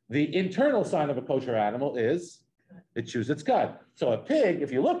 The internal sign of a kosher animal is it chews its cud. So a pig,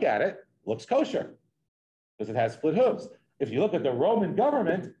 if you look at it, looks kosher because it has split hooves. If you look at the Roman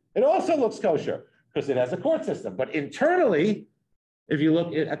government, it also looks kosher because it has a court system. But internally, if you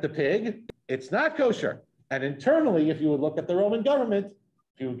look at the pig, it's not kosher. And internally, if you would look at the Roman government,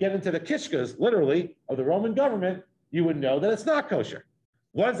 if you would get into the kishkas, literally, of the Roman government, you would know that it's not kosher.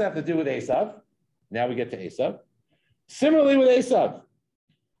 What does that have to do with Esav? Now we get to Esav. Similarly with Esav.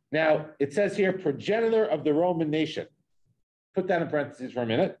 Now, it says here, progenitor of the Roman nation. Put that in parentheses for a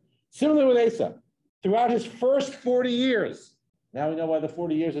minute. Similarly with Esav. Throughout his first 40 years, now we know why the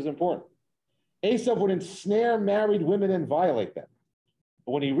 40 years is important. Esav would ensnare married women and violate them.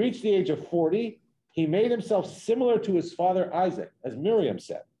 But when he reached the age of 40, he made himself similar to his father Isaac, as Miriam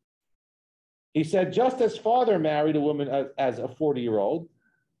said. He said, just as father married a woman as a 40-year-old,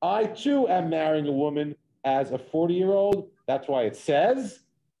 I too am marrying a woman as a 40-year-old. That's why it says,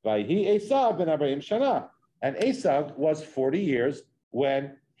 Vayhi Esav ben 40 shana. And Esav was 40 years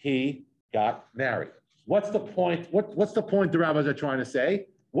when he got married. What's the point? What's the point the rabbis are trying to say?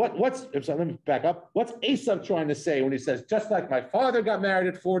 Let me back up. What's Esav trying to say when he says, just like my father got married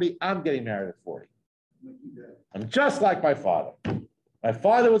at 40, I'm getting married at 40. I'm just like my father. My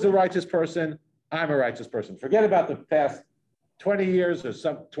father was a righteous person. I'm a righteous person. Forget about the past 20 years or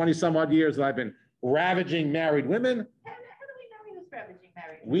 20 some odd years that I've been ravaging married women. How do we know he was ravaging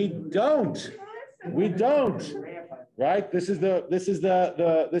married? We don't. We don't. Right? This is the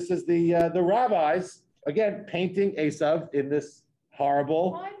rabbis again painting Esav in this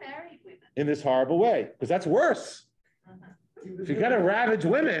horrible. Why married women? In this horrible way, because that's worse. If you're going to ravage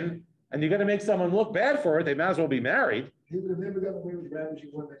women and you're going to make someone look bad for it, they might as well be married. He would have never gotten away with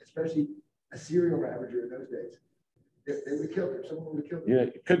ravaging women, especially a serial ravager in those days. They would have killed her. Someone would have killed her. Yeah,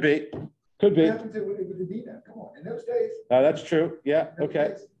 it could be. Could be. What happened to it with the Dina? Come on. In those days. That's true. Yeah.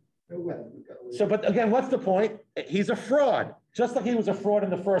 Okay. No way. So, but again, what's the point? He's a fraud. Just like he was a fraud in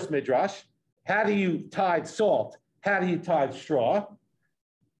the first Midrash. How do you tithe salt? How do you tithe straw?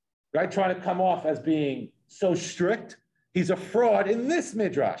 Right? Trying to come off as being so strict. He's a fraud in this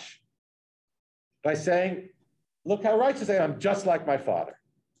Midrash. By saying, look how righteous I am, just like my father.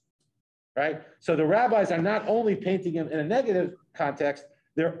 Right? So the rabbis are not only painting him in a negative context,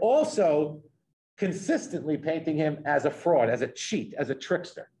 they're also consistently painting him as a fraud, as a cheat, as a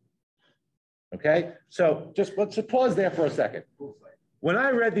trickster. Okay? So just let's pause there for a second. When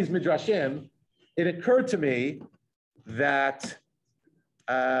I read these Midrashim, it occurred to me that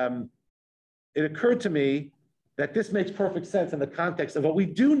this makes perfect sense in the context of what we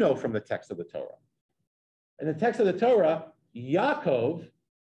do know from the text of the Torah. In the text of the Torah, Yaakov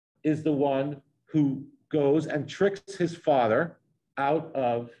is the one who goes and tricks his father out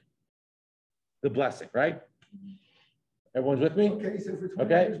of the blessing, right? Everyone's with me? Okay, so for 20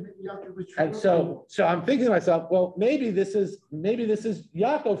 Okay. years, maybe Yaakov was And so I'm thinking to myself, well, maybe this is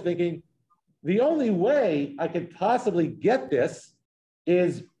Yaakov thinking, the only way I could possibly get this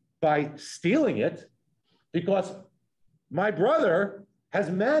is by stealing it, because my brother has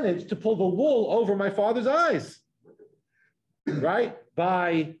managed to pull the wool over my father's eyes, right?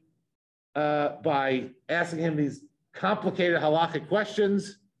 By asking him these complicated halachic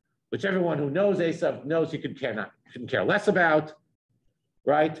questions, which everyone who knows Esav knows he couldn't care less about,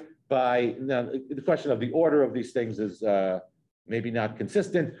 right? Now, the question of the order of these things is maybe not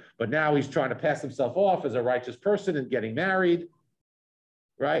consistent, but now he's trying to pass himself off as a righteous person and getting married,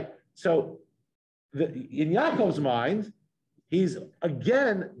 right? So in Yaakov's mind, he's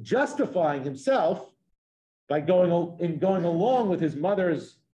again justifying himself by going along with his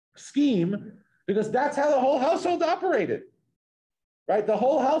mother's scheme, because that's how the whole household operated, right? The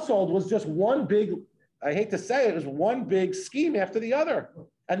whole household was just one big, I hate to say it was one big scheme after the other.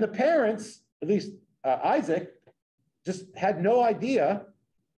 And the parents, at least Isaac, just had no idea.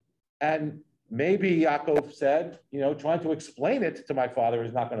 And maybe Yaakov said, trying to explain it to my father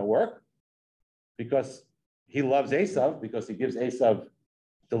is not going to work because he loves Esav, because he gives Esav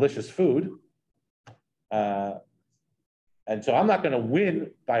delicious food. And so I'm not going to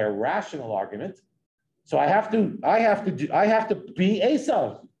win by a rational argument. So I have to be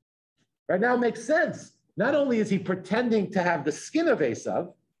Esav. Right now it makes sense. Not only is he pretending to have the skin of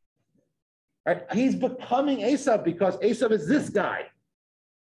Esav, right? He's becoming Esav because Esav is this guy.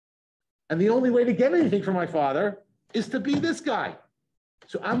 And the only way to get anything from my father is to be this guy.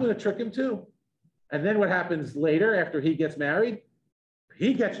 So I'm going to trick him too. And then what happens later after he gets married?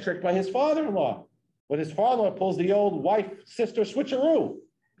 He gets tricked by his father-in-law. When his father-in-law pulls the old wife-sister switcheroo.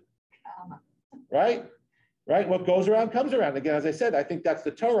 Right? Right? What goes around comes around. Again, as I said, I think that's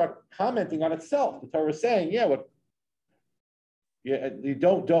the Torah commenting on itself. The Torah is saying,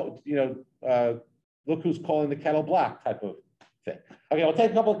 look who's calling the kettle black type of thing. Okay, I'll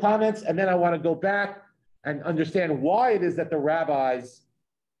take a couple of comments, and then I want to go back and understand why it is that the rabbis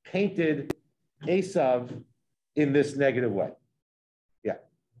painted Esav in this negative way. Yeah.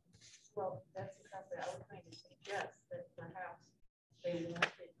 Well, that's exactly, I was going to suggest that perhaps they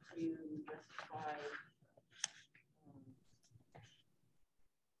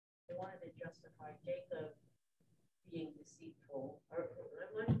wanted to justify Jacob being deceitful, or they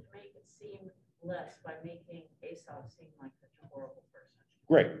wanted to make it seem less by making Esau seem like such a horrible person.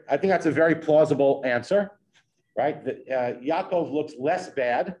 Great. I think that's a very plausible answer, right? That Yaakov looks less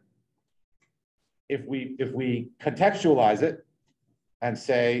bad if we contextualize it and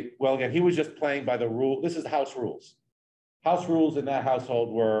say, well, again, he was just playing by the rule. This is house rules. House rules in that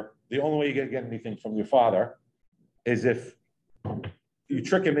household were the only way you're going to get anything from your father is if you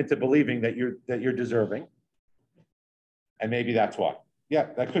trick him into believing that you're deserving. And maybe that's why. Yeah,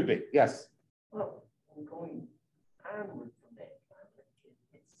 that could be. Yes. Well, I'm going onward from that.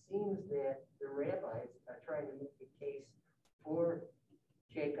 It seems that the rabbis are trying to make a case for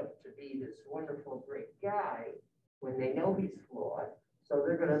Jacob to be this wonderful, great guy when they know he's flawed. So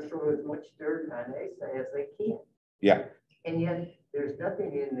they're going to throw as much dirt on Esau as they can. Yeah. And yet there's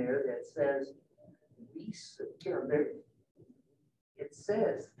nothing in there that says, it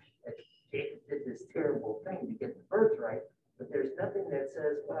says that Jacob did this terrible thing to get the birthright, but there's nothing that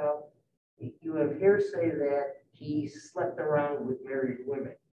says, well, you have hearsay that he slept around with married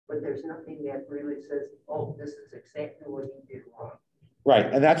women, but there's nothing that really says, oh, this is exactly what he did wrong.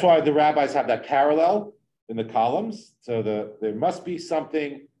 Right, and that's why the rabbis have that parallel in the columns. So there must be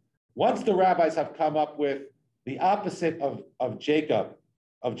something, once the rabbis have come up with the opposite of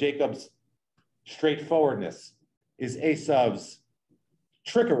Jacob's straightforwardness is Esav's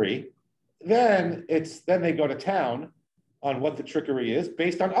trickery, then they go to town on what the trickery is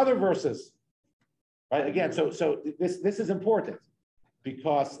based on other verses. Right? Again, so this is important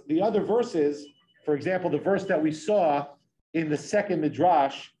because the other verses, for example, the verse that we saw in the second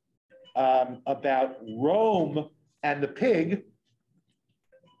Midrash about Rome and the pig,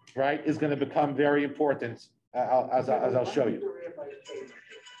 right, is going to become very important as I'll show you.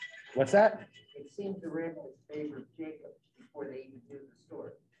 What's that? It seems the rabbis favored Jacob before they even knew the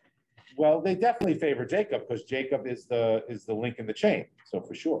story. Well, they definitely favor Jacob because Jacob is the link in the chain. So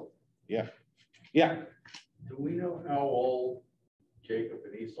for sure, yeah. Do we know how old Jacob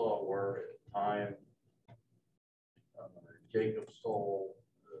and Esau were at the time Jacob stole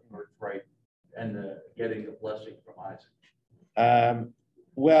the birthright and getting the blessing from Isaac?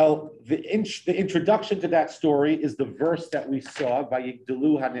 Well, the introduction to that story is the verse that we saw by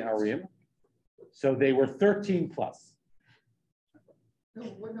Yigdalu HaNe'arim. So they were 13 plus.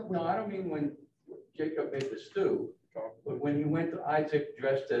 No, I don't mean when Jacob made the stew, but when he went to Isaac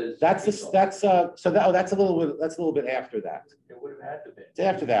dressed as that's Esau. that's a little bit after that. It would have had to be. It's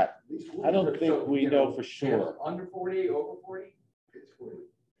after that. I don't think we know for sure. Under 40, over 40? It's 40.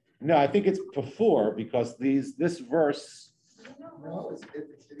 No, I think it's before because this verse. No, if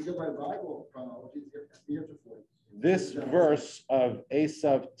you go by the Bible chronology, it's the years of 40. This verse of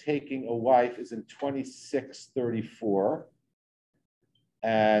Esav taking a wife is in 26:34.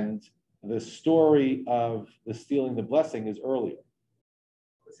 and the story of the stealing the blessing is earlier.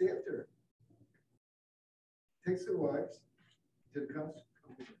 It's after. Takes the wives to the comes.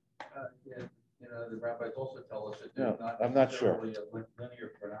 Yeah, the rabbis also tell us that No, there's not I'm not sure. necessarily a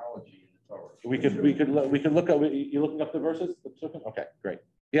linear chronology in the Torah. We could look at, you looking up the verses? Okay, great.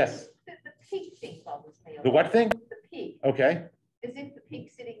 Yes, The pig thing bothers me. a the lot. what thing? The pig, Okay, as if the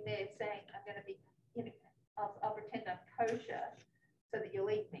pig's sitting there saying, I'm gonna be, I'll pretend I'm kosher so that you'll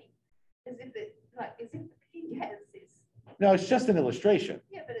eat me. As if the pig has this, no, it's just an illustration,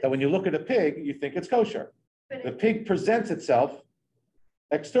 yeah, but that when it's, you look at a pig, you think it's kosher. but The it- pig presents itself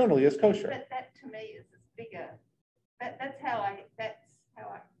externally as kosher. but that to me is this bigger, that's how I'm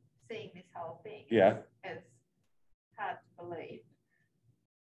seeing this whole thing. Yeah. As hard to believe.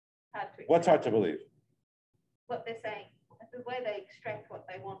 Hard to. What's hard to believe? What they're saying, the way they extract what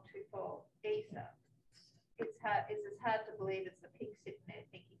they want to for Easter, it's as hard to believe as the pig sitting there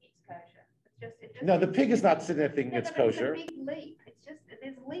thinking it's kosher. It just. No, the pig is not sitting there thinking No, it's but kosher. It's a big leap. It's just,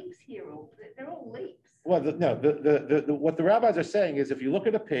 there's leaps here, they're all leaps. Well, what the rabbis are saying is if you look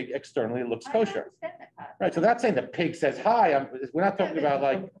at a pig externally, it looks I kosher. understand that part. Right, so that's saying the pig says, hi, we're not talking about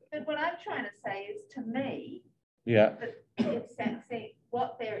like, But what I'm trying to say is, to me, yeah, that it's saying,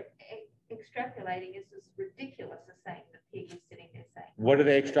 what they're extrapolating is as ridiculous as saying the pig is sitting there saying. what are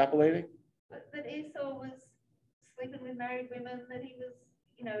they extrapolating? That Esau was sleeping with married women, that he was,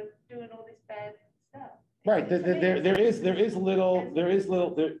 doing all this bad stuff. Right, To me,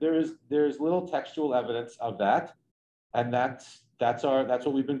 there's little textual evidence of that. And that's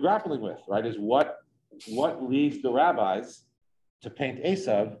what we've been grappling with, right? Is what leads the rabbis to paint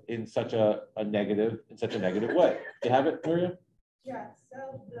Esav in such a negative way. Do you have it, Maria? Yeah,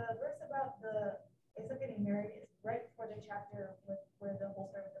 so the verse about the Esau getting married is right before the chapter where the whole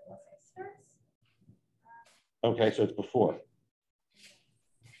story of the blessing starts. Okay, so it's before.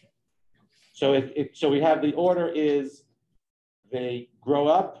 So we have the order is they grow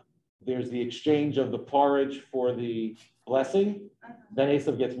up, there's the exchange of the porridge for the blessing, then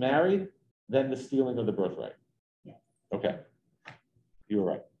Esav gets married, then the stealing of the birthright. Yeah. Okay. You were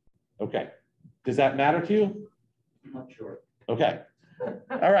right. Okay. Does that matter to you? I'm not sure. Okay.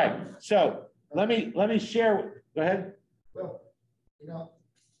 All right. So let me share. Go ahead. Well,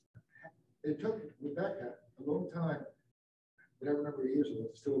 it took Rebecca a long time, whatever number of years ago,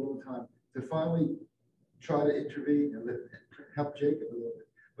 it's still a long time, to finally try to intervene and help Jacob a little bit.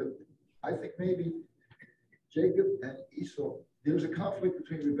 But I think maybe Jacob and Esau, there was a conflict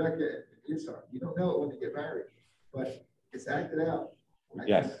between Rebecca and Esau. You don't know it when they get married, but it's acted out.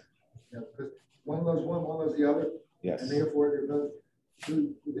 Yes. Because one loves one loves the other. Yes. And therefore, they're both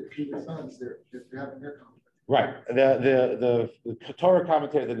two the sons. They're having their conflict. Right. The Torah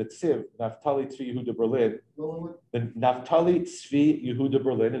commentator, the Netziv, Naftali Tzvi Yehuda Berlin, the Naftali Tzvi Yehuda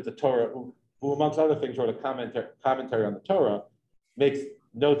Berlin is the Torah, who amongst other things wrote a commentary on the Torah,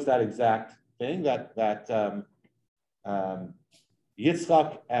 notes that exact thing that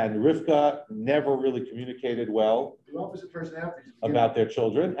Yitzchak and Rivka never really communicated well about their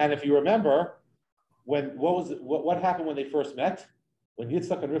children. And if you remember, what happened when they first met? When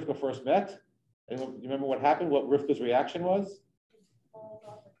Yitzchak and Rivka first met, and you remember what happened? What Rivka's reaction was?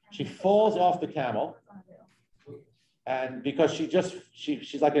 She falls off the camel, and because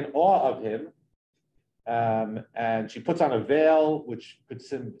she's like in awe of him, and she puts on a veil, which could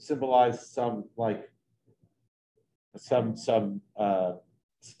symbolize some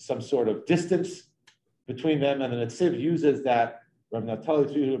sort of distance between them, and the Netziv uses that. Rabbi Naftali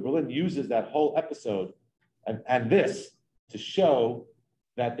Tzvi Berlin uses that whole episode and this to show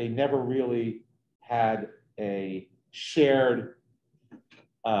that they never really had a shared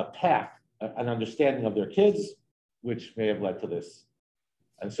path, an understanding of their kids, which may have led to this.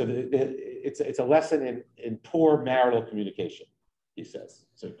 And so it's a lesson in poor marital communication, he says.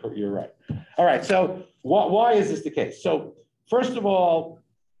 So you're right. All right, so why is this the case? So first of all,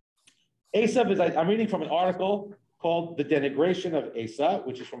 Esav I'm reading from an article called The Denigration of Esav,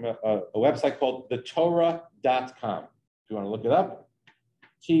 which is from a website called thetorah.com. If you want to look it up,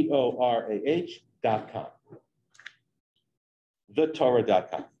 TORAH.com.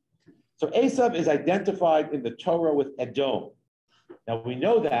 Thetorah.com. So Esav is identified in the Torah with Edom. Now we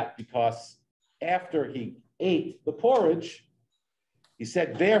know that because after he ate the porridge, he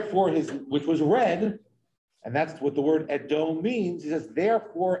said, therefore, which was red, and that's what the word Edom means. He says,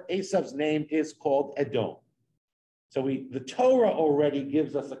 therefore, Esav's name is called Edom. So the Torah already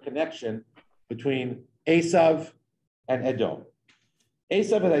gives us a connection between Esav and Edom.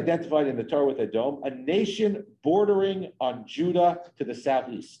 Esav is identified in the Torah with Edom, a nation bordering on Judah to the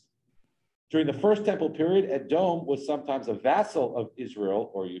southeast. During the first temple period, Edom was sometimes a vassal of Israel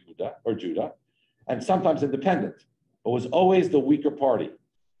or Judah, and sometimes independent, but was always the weaker party.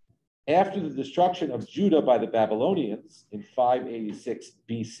 After the destruction of Judah by the Babylonians in 586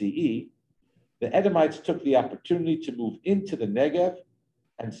 BCE, the Edomites took the opportunity to move into the Negev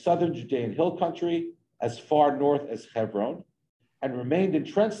and southern Judean hill country as far north as Hebron, and remained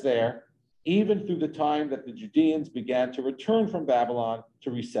entrenched there even through the time that the Judeans began to return from Babylon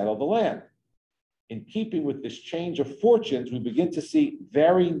to resettle the land. In keeping with this change of fortunes, we begin to see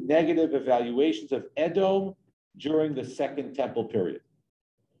very negative evaluations of Edom during the Second Temple period.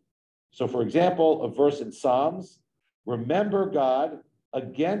 So, for example, a verse in Psalms, remember God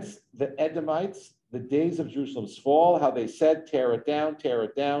against the Edomites, the days of Jerusalem's fall, how they said, tear it down,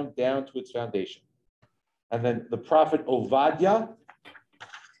 down to its foundation. And then the prophet Obadiah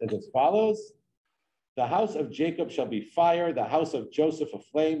says as follows, the house of Jacob shall be fire, the house of Joseph a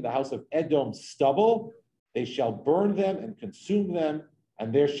flame, the house of Edom stubble. They shall burn them and consume them,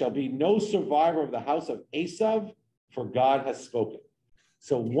 and there shall be no survivor of the house of Esav, for God has spoken.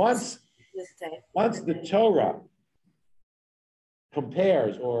 So once the Torah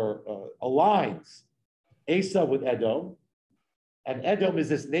compares or aligns Esav with Edom, and Edom is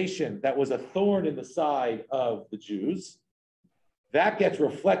this nation that was a thorn in the side of the Jews, that gets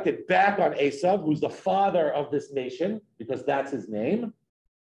reflected back on Esav, who's the father of this nation, because that's his name.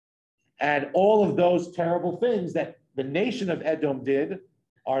 And all of those terrible things that the nation of Edom did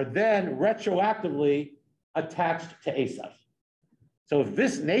are then retroactively attached to Esav. So if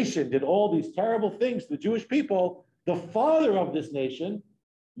this nation did all these terrible things to the Jewish people, the father of this nation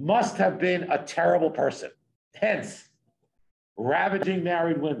must have been a terrible person. Hence, ravaging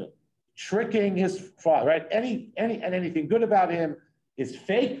married women, tricking his father, right? Anything good about him is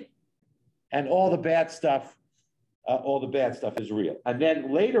fake, and all the bad stuff is real. And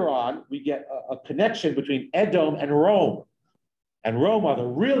then later on, we get a connection between Edom and Rome. And Rome are the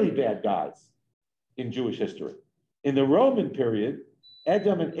really bad guys in Jewish history. In the Roman period,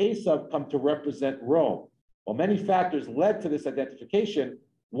 Edom and Esav come to represent Rome. While many factors led to this identification,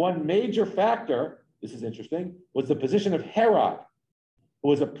 one major factor, this is interesting, was the position of Herod, who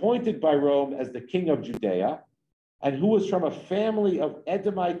was appointed by Rome as the king of Judea, and who was from a family of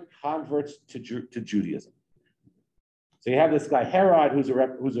Edomite converts to Judaism. So you have this guy Herod, who's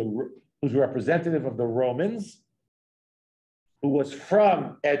a representative of the Romans, who was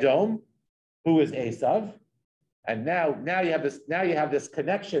from Edom, who is Esav, and now you have this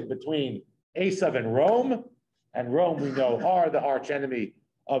connection between Esav and Rome we know are the archenemy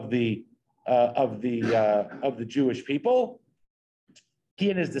of the Jewish people. He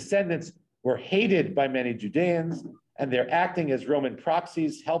and his descendants were hated by many Judeans, and their acting as Roman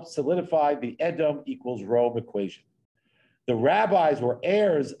proxies helped solidify the Edom equals Rome equation. The rabbis were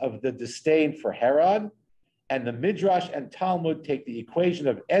heirs of the disdain for Herod, and the Midrash and Talmud take the equation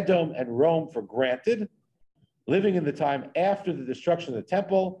of Edom and Rome for granted, living in the time after the destruction of the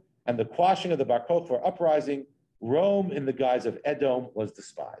temple and the quashing of the Bar Kokhba uprising. Rome, in the guise of Edom, was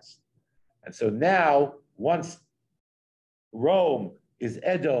despised. And so now, once Rome is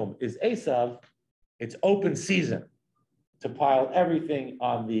Edom, is Esav, it's open season to pile everything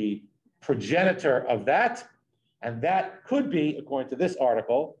on the progenitor of that. And that could be, according to this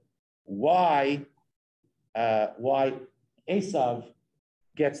article, why Esav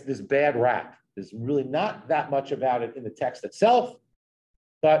gets this bad rap. There's really not that much about it in the text itself,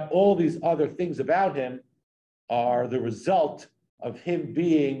 but all these other things about him are the result of him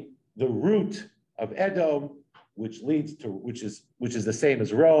being the root of Edom, which is the same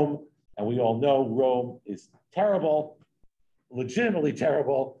as Rome, and we all know Rome is terrible, legitimately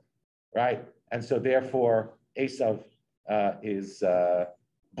terrible, right? And so therefore, Esav is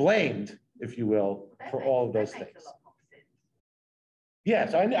blamed, if you will, for all of those things. Yeah,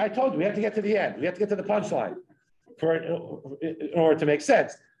 so I told you we have to get to the end. We have to get to the punchline in order to make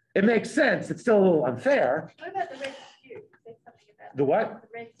sense. It makes sense. It's still a little unfair. What about the red stew? Say something about The what? The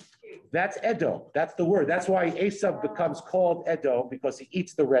red stew. That's Edom. That's the word. That's why Esav becomes called Edom, because he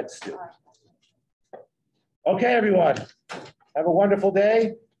eats the red stew. Okay, everyone. Have a wonderful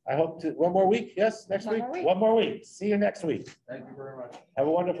day. I hope to, one more week? Yes, next week? One more week. See you next week. Thank you very much. Have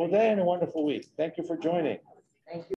a wonderful day and a wonderful week. Thank you for joining. Thank you.